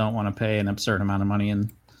people that don't want to pay an absurd amount of money. And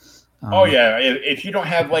oh yeah, if you don't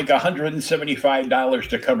have like $175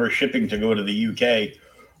 to cover shipping to go to the UK,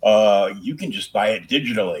 you can just buy it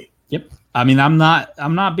digitally. Yep. I mean, I'm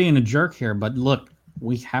not being a jerk here, but look,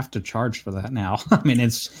 we have to charge for that now. I mean,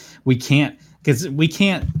 we can't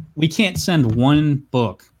send one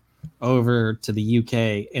book over to the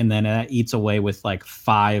UK and then that eats away with like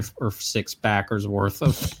 5 or 6 backers worth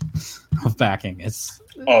of backing. We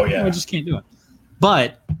just can't do it.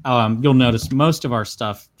 But you'll notice most of our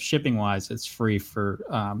stuff, shipping wise, it's free for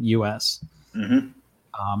US.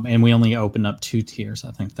 Mm-hmm. And we only open up 2 tiers,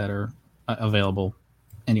 I think, that are available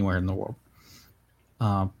anywhere in the world.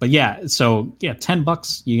 But yeah, so yeah,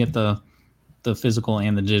 $10 you get the physical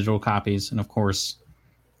and the digital copies, and of course,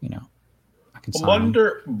 I can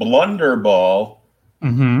Blunderball.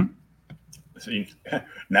 Mm-hmm. See,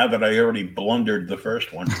 now that I already blundered the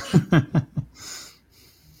first one.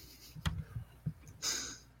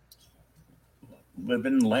 Live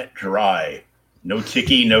and let dry. No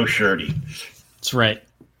ticky, no shirty. That's right.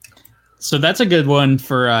 So that's a good one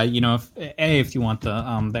for if you want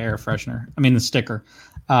the air freshener. I mean the sticker.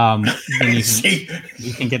 Then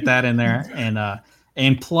you can get that in there,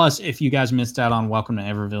 and plus, if you guys missed out on Welcome to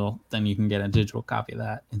Everville, then you can get a digital copy of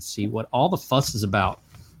that and see what all the fuss is about.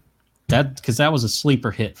 Because that was a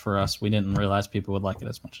sleeper hit for us. We didn't realize people would like it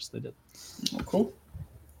as much as they did. Oh, cool.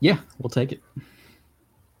 Yeah, we'll take it.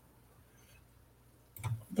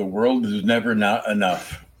 The world is never not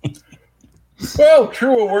enough. Well,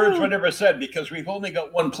 truer words were never said because we've only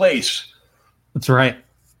got one place. That's right.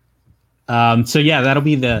 So yeah,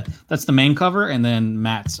 that's the main cover, and then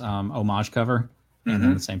Matt's homage cover, and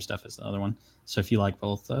then the same stuff as the other one. So if you like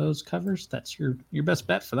both those covers, that's your best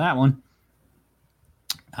bet for that one.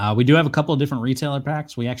 We do have a couple of different retailer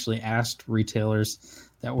packs. We actually asked retailers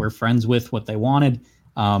that we're friends with what they wanted,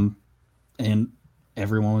 and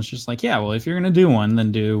everyone was just like, yeah, well, if you're going to do one,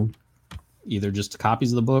 then do either just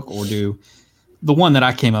copies of the book or do the one that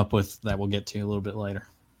I came up with that we'll get to a little bit later,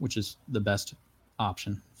 which is the best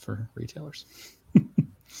option for retailers.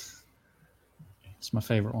 It's my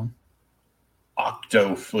favorite one.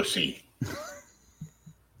 Octofussy.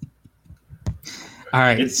 All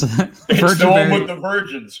right. It's the one with the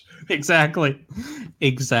virgins. Exactly.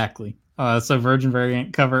 So Virgin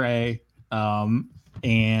variant cover A,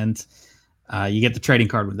 and you get the trading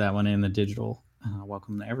card with that one and the digital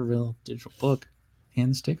Welcome to Everville digital book and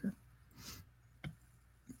the sticker.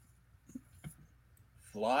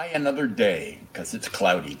 Fly another day because it's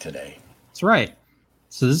cloudy today. That's right.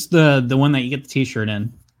 So this is the one that you get the T-shirt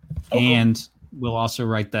in, and we'll also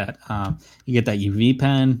write that. You get that UV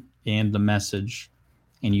pen and the message,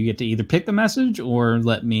 and you get to either pick the message or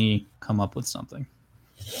let me come up with something.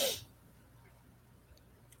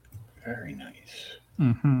 Very nice.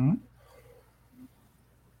 Mm-hmm.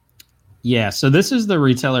 Yeah, so this is the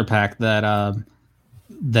retailer pack that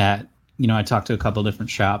that, I talked to a couple of different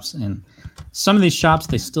shops, and some of these shops,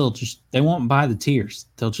 they won't buy the tiers.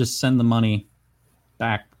 They'll just send the money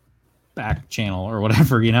back channel or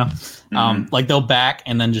whatever, like they'll back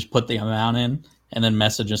and then just put the amount in and then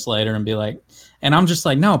message us later and be like, and I'm just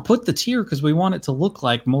like, no, put the tier because we want it to look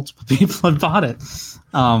like multiple people have bought it.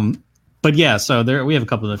 But yeah, so we have a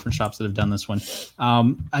couple of different shops that have done this one.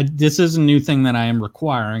 This is a new thing that I am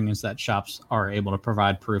requiring, is that shops are able to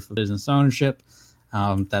provide proof of business ownership.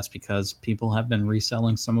 That's because people have been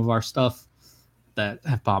reselling some of our stuff that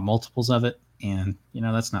have bought multiples of it, and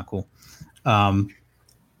that's not cool.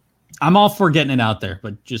 I'm all for getting it out there,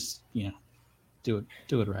 but just do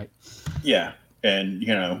it right. Yeah,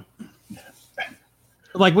 and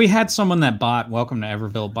like we had someone that bought Welcome to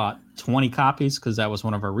Everville bought 20 copies because that was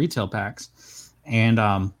one of our retail packs, and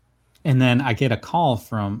then I get a call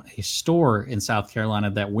from a store in South Carolina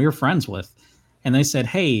that we're friends with, and they said,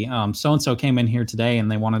 hey, so and so came in here today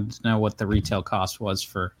and they wanted to know what the retail cost was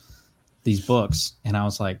for these books, and I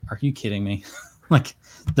was like, are you kidding me? Like,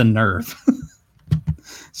 the nerve.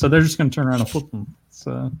 So they're just going to turn around and flip them.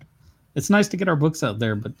 So it's nice to get our books out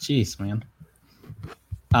there, but geez, man.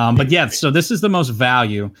 But yeah, so this is the most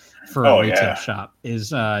value for a retail shop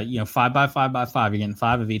is, 5x5x5. You're getting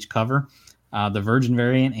 5 of each cover. The Virgin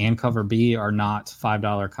variant and cover B are not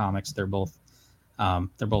 $5 comics. They're both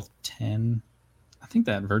 10. I think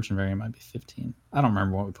that Virgin variant might be 15. I don't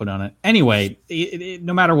remember what we put on it. Anyway,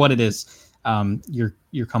 no matter what it is,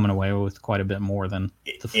 you're coming away with quite a bit more than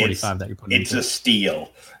the 45 that you're putting. It's a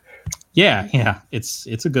steal. Yeah,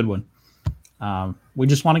 it's a good one. We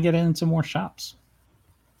just want to get into more shops.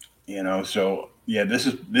 So yeah, this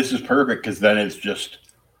is perfect, because then it's just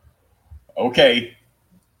okay.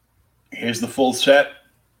 Here's the full set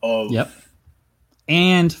of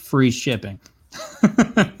and free shipping.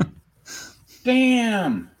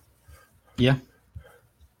 Damn. Yeah.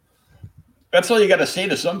 That's all you got to say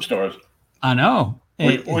to some stores. I know.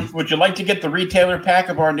 Would you like to get the retailer pack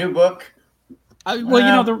of our new book?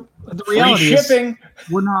 The reality shipping. Is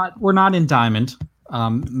we're not in Diamond.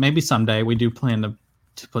 Maybe someday we do plan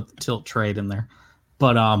to put the Tilt trade in there,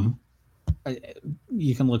 but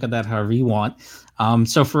you can look at that however you want.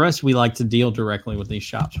 So for us, we like to deal directly with these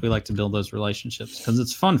shops. We like to build those relationships because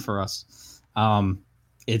it's fun for us.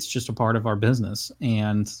 It's just a part of our business,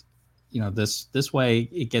 and this way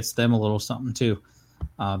it gets them a little something too.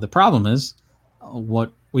 The problem is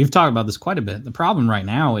what we've talked about this quite a bit. The problem right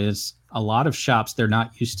now is a lot of shops, they're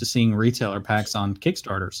not used to seeing retailer packs on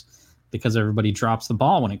Kickstarters because everybody drops the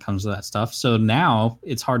ball when it comes to that stuff. So now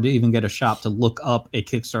it's hard to even get a shop to look up a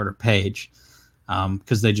Kickstarter page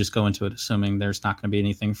because they just go into it assuming there's not going to be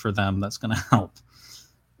anything for them that's going to help.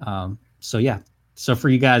 So for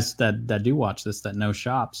you guys that do watch this, that know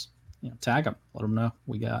shops, tag them, let them know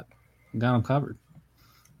we got them covered.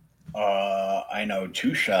 I know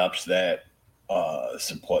 2 shops that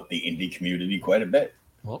support the indie community quite a bit.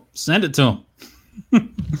 Well, send it to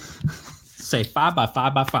them. Say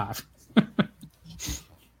 5x5x5.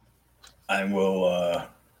 I will.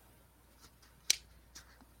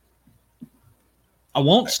 I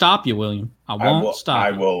won't stop you, William. I won't stop.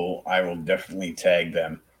 I will definitely tag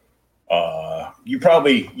them. You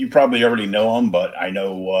probably already know them, but I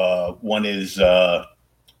know one is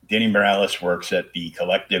Danny Morales works at the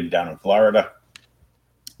Collective down in Florida.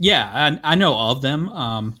 Yeah, I know of them.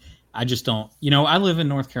 I just don't. I live in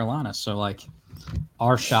North Carolina, so like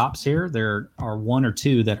our shops here, there are 1 or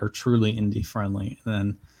 2 that are truly indie friendly. And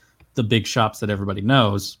then the big shops that everybody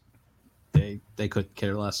knows, they couldn't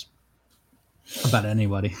care less about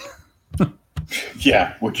anybody.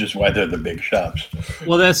 Yeah, which is why they're the big shops.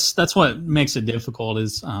 Well, that's what makes it difficult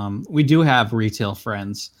is we do have retail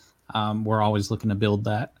friends. We're always looking to build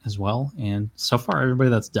that as well. And so far, everybody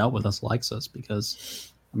that's dealt with us likes us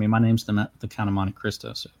because, my name's the Count of Monte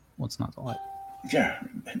Cristo, so what's not to like? Yeah,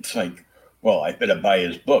 it's like, well, I better buy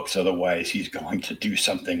his books, otherwise he's going to do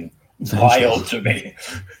something wild to me.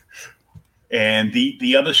 And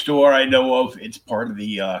the other store I know of, it's part of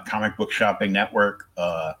the Comic Book Shopping Network,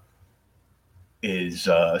 is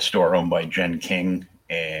a store owned by Jen King,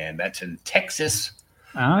 and that's in Texas.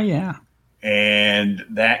 Oh, yeah. And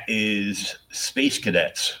that is Space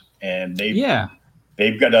Cadets. And they've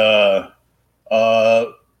got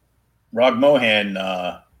Rog Mohan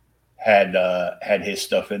had his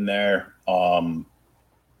stuff in there.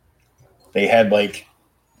 They had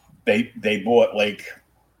they bought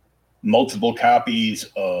multiple copies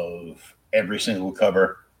of every single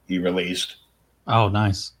cover he released. Oh,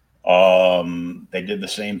 nice. They did the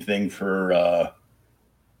same thing for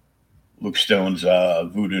Luke Stone's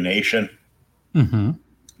Voodoo Nation. Mm-hmm.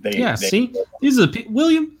 See, these are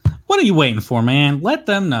William. What are you waiting for, man? Let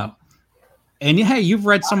them know. And hey, you've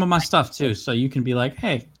read some of my stuff too, so you can be like,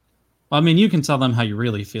 hey, well, I mean, you can tell them how you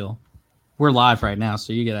really feel. We're live right now,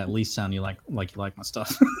 so you get at least sound you like you like my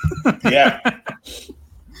stuff. Yeah.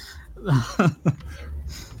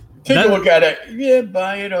 Take a look at it. Yeah,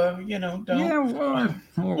 buy it or don't. Yeah, well,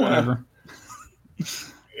 or whatever.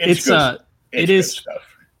 It's good. It is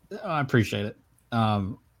stuff. I appreciate it.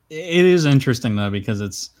 It is interesting though because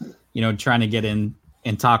it's trying to get in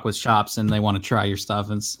and talk with shops and they want to try your stuff.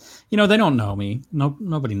 And it's, they don't know me.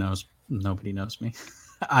 Nobody knows me.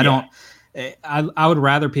 I would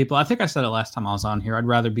rather people. I think I said it last time I was on here. I'd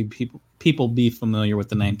rather be people be familiar with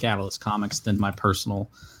the name Catalyst Comics than my personal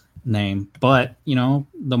name. But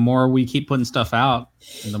the more we keep putting stuff out,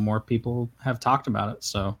 the more people have talked about it.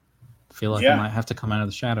 So I feel like I might have to come out of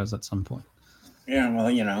the shadows at some point. Yeah,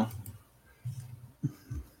 well,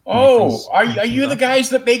 Oh, are you the guys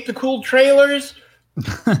that make the cool trailers?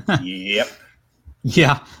 Yep.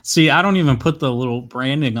 Yeah. See, I don't even put the little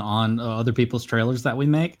branding on other people's trailers that we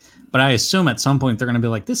make, but I assume at some point they're going to be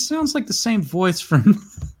like, this sounds like the same voice from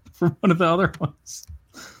one of the other ones.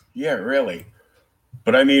 Yeah, really.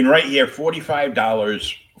 But I mean, right here,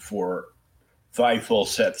 $45 for 5 full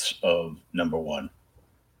sets of #1.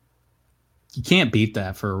 You can't beat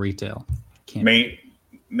that for a retail.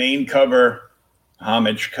 Main cover,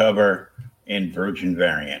 homage cover, and virgin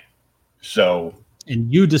variant. So.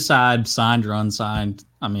 And you decide signed or unsigned.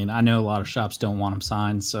 I mean, I know a lot of shops don't want them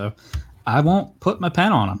signed, so I won't put my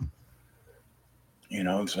pen on them.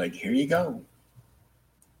 It's like, here you go.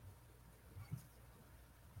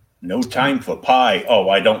 No time for pie. Oh,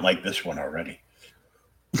 I don't like this one already.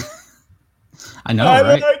 I know, I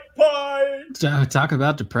right? like pie. Talk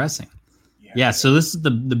about depressing. Yeah, so this is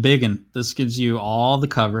the big one. This gives you all the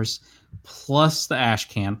covers plus the ash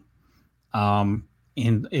can.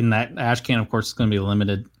 In that ash can, of course, it's going to be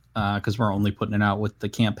limited because we're only putting it out with the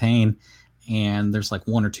campaign, and there's like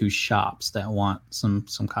 1 or 2 shops that want some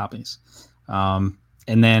copies.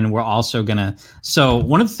 And then we're also gonna. So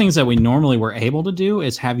one of the things that we normally were able to do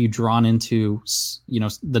is have you drawn into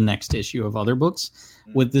the next issue of other books.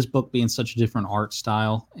 With this book being such a different art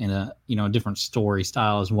style and a different story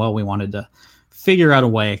style as well, we wanted to figure out a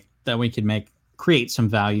way that we could create some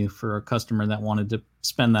value for a customer that wanted to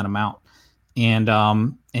spend that amount. And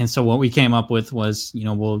so what we came up with was,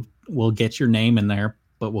 we'll get your name in there,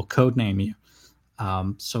 but we'll code name you.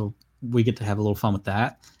 So we get to have a little fun with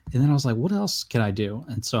that. And then I was like, what else can I do?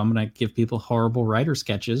 And so I'm going to give people horrible writer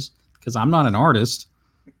sketches because I'm not an artist.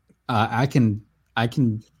 I can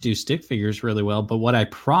do stick figures really well. But what I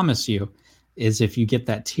promise you is if you get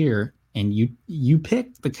that tier and you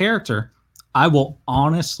pick the character, I will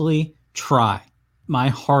honestly try my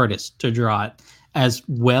hardest to draw it as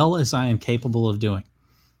well as I am capable of doing.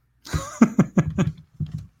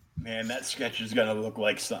 Man, that sketch is going to look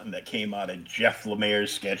like something that came out of Jeff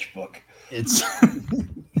Lemire's sketchbook. It's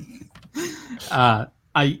I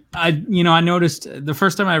noticed the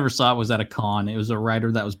first time I ever saw it was at a con. It was a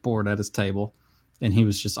writer that was bored at his table and he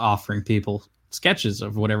was just offering people sketches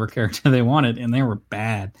of whatever character they wanted, and they were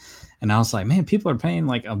bad. And I was like, man, people are paying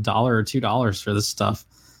like $1 or $2 for this stuff.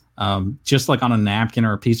 Just like on a napkin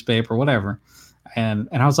or a piece of paper or whatever. And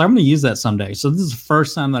I was like, I'm going to use that someday. So this is the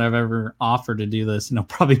first time that I've ever offered to do this, and it'll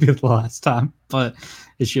probably be the last time, but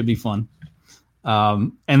it should be fun.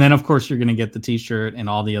 And then of course you're going to get the t-shirt and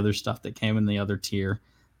all the other stuff that came in the other tier.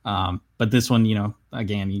 But this one,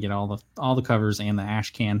 again, you get all the covers and the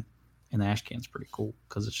ash can, and the ash can's pretty cool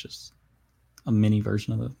because it's just a mini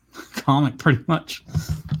version of the comic pretty much.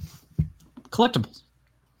 Collectibles.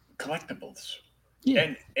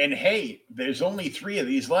 Yeah. And hey, there's only 3 of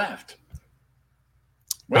these left.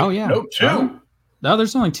 Wait, oh yeah. No, 2. No,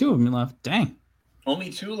 there's only 2 of them left. Dang. Only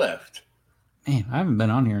 2 left. Man, I haven't been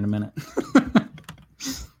on here in a minute.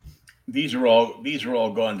 These are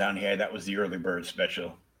all gone down here. That was the early bird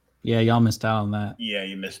special. Yeah, y'all missed out on that. Yeah,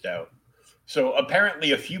 you missed out. So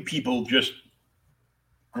apparently a few people just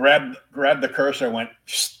grabbed the cursor, went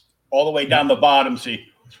all the way down the bottom.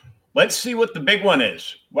 Let's see what the big one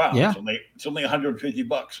is. Wow. Yeah. It's only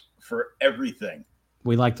 $150 for everything.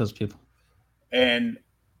 We like those people. And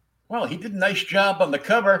well, he did a nice job on the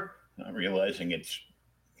cover. Not realizing it's,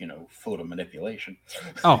 photo manipulation.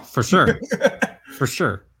 Oh, for sure. For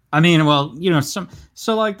sure. I mean, well,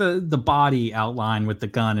 so like the body outline with the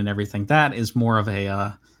gun and everything, that is more of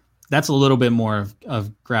that's a little bit more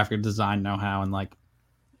of graphic design know-how and like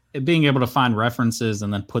being able to find references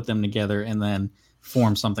and then put them together and then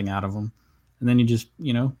form something out of them. And then you just,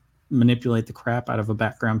 manipulate the crap out of a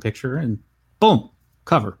background picture and boom,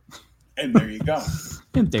 cover. And there you go.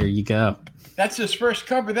 And there you go. That's his first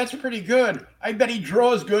cover. That's pretty good. I bet he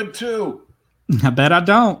draws good too. I bet I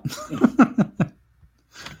don't.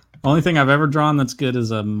 Only thing I've ever drawn that's good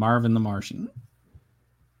is a Marvin the Martian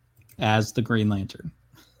as the Green Lantern.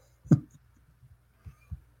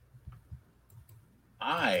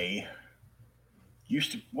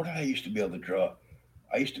 What did I used to be able to draw?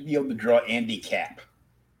 I used to be able to draw Andy Cap.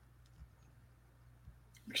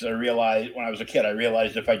 Because I realized when I was a kid,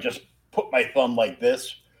 if I just put my thumb like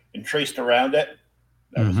this and traced around it,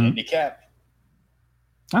 that was Andy Cap.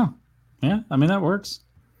 Oh, yeah. I mean, that works.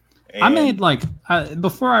 And I made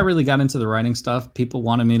before I really got into the writing stuff, people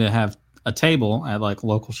wanted me to have a table at like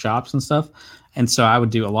local shops and stuff. And so I would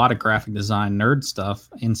do a lot of graphic design nerd stuff.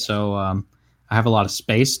 And so I have a lot of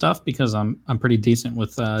space stuff because I'm pretty decent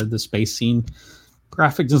with the space scene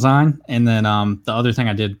graphic design. And then the other thing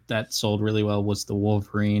I did that sold really well was the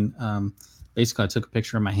Wolverine. Basically, I took a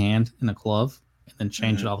picture of my hand in a glove and then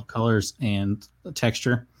changed all the colors and the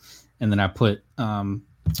texture. And then I put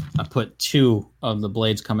two of the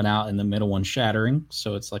blades coming out and the middle one shattering.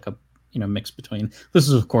 So it's like a mix between. This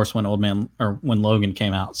is of course when when Logan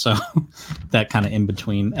came out. So that kind of in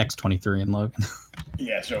between X-23 and Logan.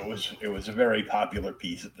 Yeah, so it was a very popular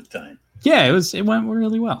piece at the time. Yeah, it went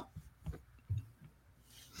really well.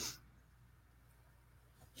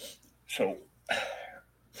 So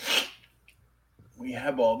we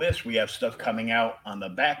have all this. We have stuff coming out on the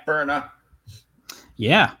back burner.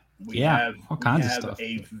 Yeah. We have all kinds of stuff.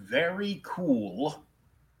 A very cool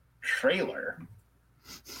trailer.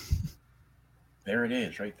 There it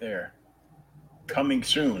is, right there. Coming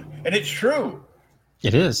soon. And it's true.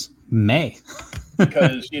 It is. May.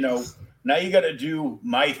 Because, now you got to do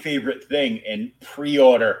my favorite thing and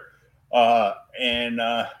pre-order. And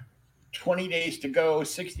 20 days to go,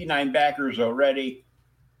 69 backers already,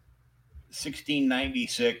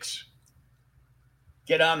 $16.96.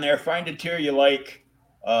 Get on there, find a tier you like.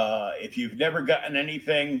 If you've never gotten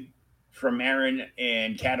anything from Aaron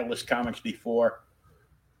and Catalyst Comics before,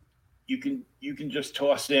 you can just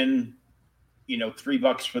toss in,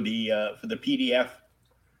 $3 for the PDF.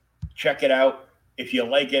 Check it out. If you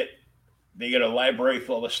like it, they got a library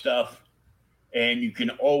full of stuff, and you can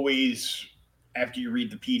always, after you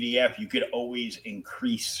read the PDF, you could always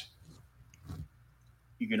increase.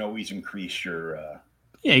 You can always increase your.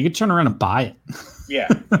 Yeah, you could turn around and buy it. Yeah,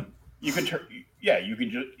 you can turn. Yeah, you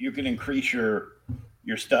can increase your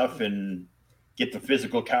stuff and get the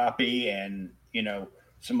physical copy and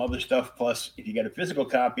some other stuff. Plus, if you get a physical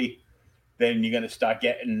copy, then you're going to start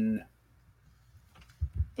getting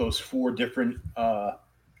those 4 different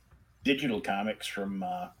digital comics from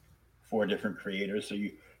 4 different creators. So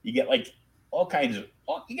you get all kinds of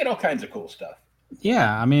cool stuff.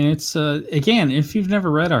 Yeah, I mean, it's again, if you've never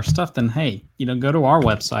read our stuff, then hey, go to our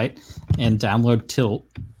website and download Tilt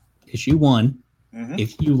issue 1. Mm-hmm.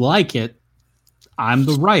 If you like it, I'm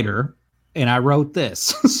the writer and I wrote this.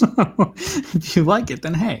 So if you like it,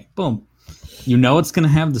 then hey, boom. It's going to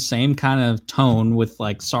have the same kind of tone with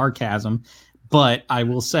sarcasm, but I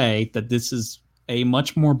will say that this is a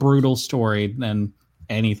much more brutal story than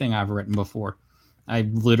anything I've written before. I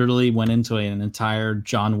literally went into an entire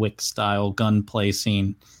John Wick style gunplay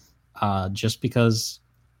scene just because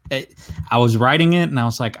I was writing it and I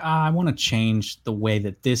was like, I want to change the way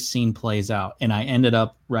that this scene plays out. And I ended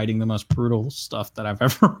up writing the most brutal stuff that I've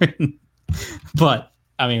ever written. But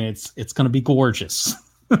I mean, it's going to be gorgeous.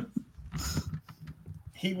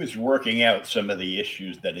 He was working out some of the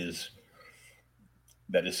issues that his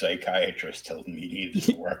psychiatrist told me he needed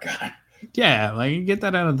to work on. Yeah, get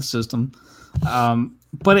that out of the system.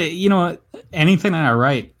 But anything that I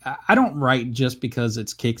write, I don't write just because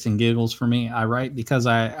it's kicks and giggles for me. I write because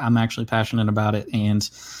I'm actually passionate about it. And,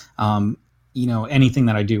 anything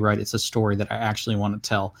that I do write, it's a story that I actually want to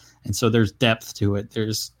tell. And so there's depth to it.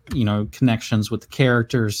 There's, connections with the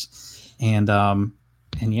characters and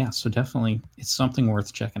yeah, so definitely it's something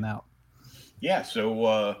worth checking out. Yeah.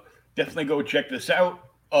 So, definitely go check this out.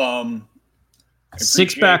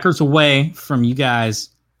 6 backers away from you guys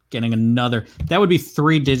getting another. That would be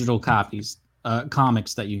 3 digital copies,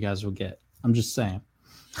 comics that you guys will get. I'm just saying.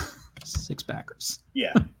 6 backers.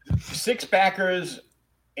 Yeah. 6 backers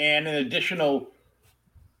and an additional.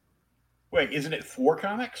 Wait, isn't it 4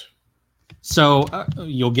 comics? So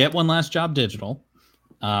you'll get One Last Job digital.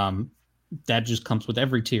 That just comes with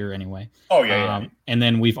every tier anyway. Oh, yeah. And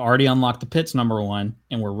then we've already unlocked the Pits #1,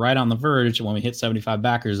 and we're right on the verge when we hit 75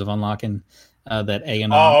 backers of unlocking that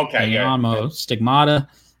Aono Stigmata.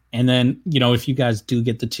 And then, if you guys do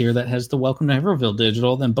get the tier that has the Welcome to Everville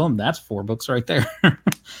digital, then boom, that's 4 books right there.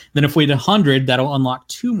 Then if we hit 100, that'll unlock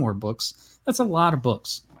 2 more books. That's a lot of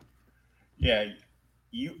books. Yeah,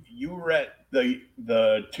 you read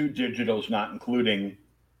the two digitals, not including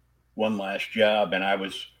One Last Job, and I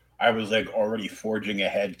was like already forging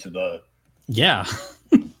ahead to the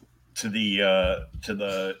to the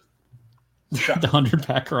the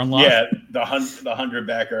 100-backer unlock. Yeah, the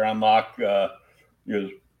 100-backer unlock.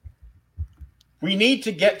 We need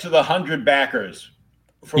to get to the 100 backers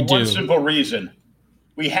for one simple reason.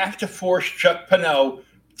 We have to force Chuck Pennell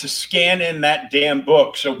to scan in that damn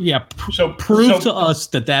book. So prove to us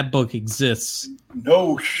that book exists.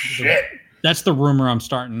 No shit. That's the rumor I'm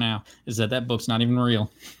starting now, is that book's not even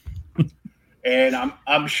real. And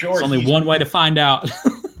I'm sure there's only one way to find out.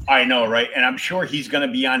 I know, right? And I'm sure he's going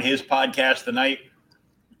to be on his podcast tonight.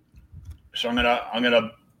 So I'm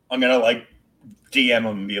gonna like DM him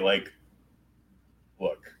and be like,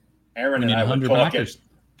 "Look, Aaron and I were talking. Backers.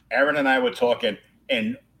 Aaron and I were talking,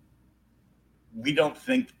 and we don't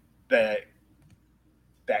think that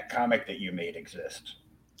comic that you made exists."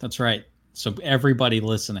 That's right. So everybody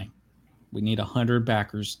listening, we need 100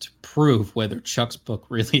 backers to prove whether Chuck's book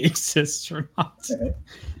really exists or not.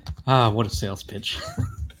 What a sales pitch.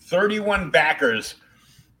 31 backers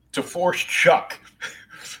to force Chuck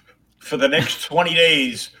for the next 20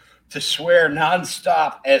 days to swear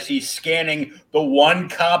nonstop as he's scanning the one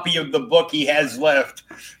copy of the book he has left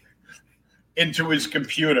into his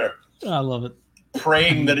computer. I love it.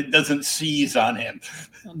 Praying that it doesn't seize on him.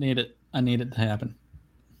 I need it to happen.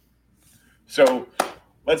 So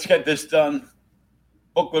let's get this done.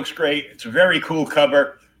 Book looks great. It's a very cool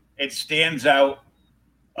cover. It stands out.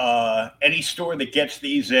 Any store that gets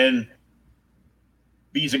these in,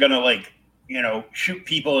 these are gonna shoot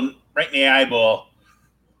people right in the eyeball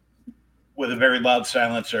with a very loud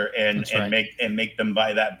silencer and make them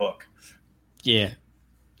buy that book. Yeah,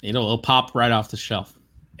 it'll pop right off the shelf.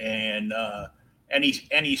 And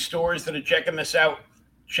any stores that are checking this out,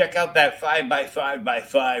 check out that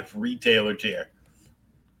 5x5x5 retailer tier.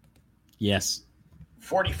 Yes,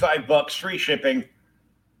 $45, free shipping,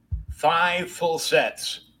 5 full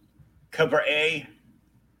sets. Cover A,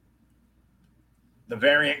 the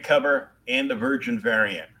variant cover, and the Virgin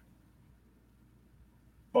variant.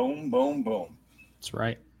 Boom, boom, boom. That's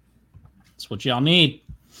right. That's what y'all need.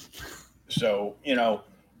 So,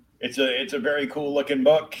 it's a very cool looking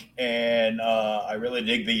book, and I really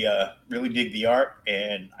dig the art,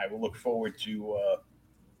 and I will look forward to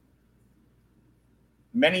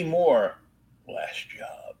many more Last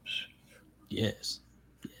Jobs. Yes.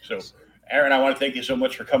 So, Aaron, I want to thank you so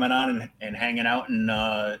much for coming on and hanging out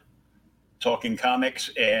and talking comics,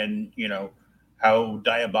 and how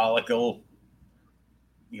diabolical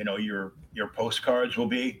your postcards will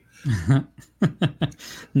be.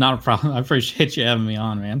 Not a problem. I appreciate you having me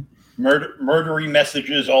on, man. Murdery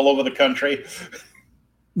messages all over the country.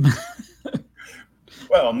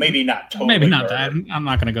 Well, maybe not totally. Maybe not that. I'm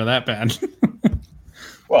not going to go that bad.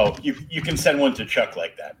 Well, you can send one to Chuck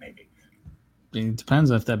like that, maybe. It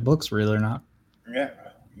depends if that book's real or not. Yeah,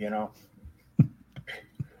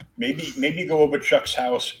 maybe go over Chuck's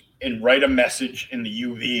house and write a message in the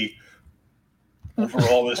UV over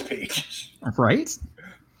all his pages. Right?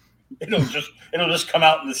 It'll just come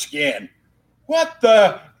out in the scan. What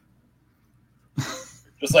the?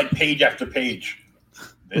 Just like page after page.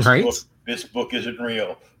 This book isn't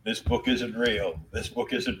real. This book isn't real. This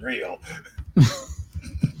book isn't real.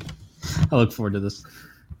 I look forward to this.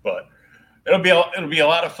 But it'll be a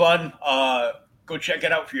lot of fun. Go check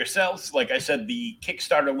it out for yourselves. Like I said, the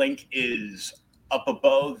Kickstarter link is up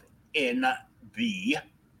above in the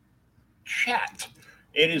chat.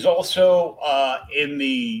 It is also in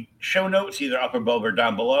the show notes, either up above or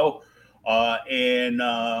down below, and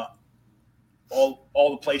all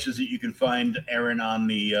the places that you can find Aaron on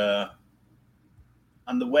the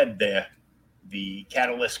web there, the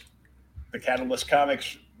Catalyst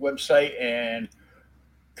Comics website, and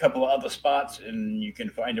a couple of other spots, and you can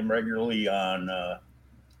find him regularly on the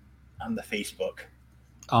Facebook.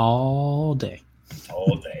 All day.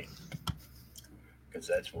 Because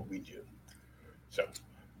that's what we do. So,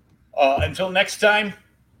 until next time,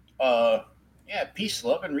 peace,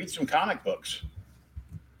 love, and read some comic books.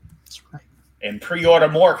 That's right. And pre-order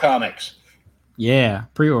more comics. Yeah,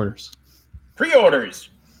 pre-orders.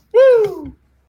 Woo!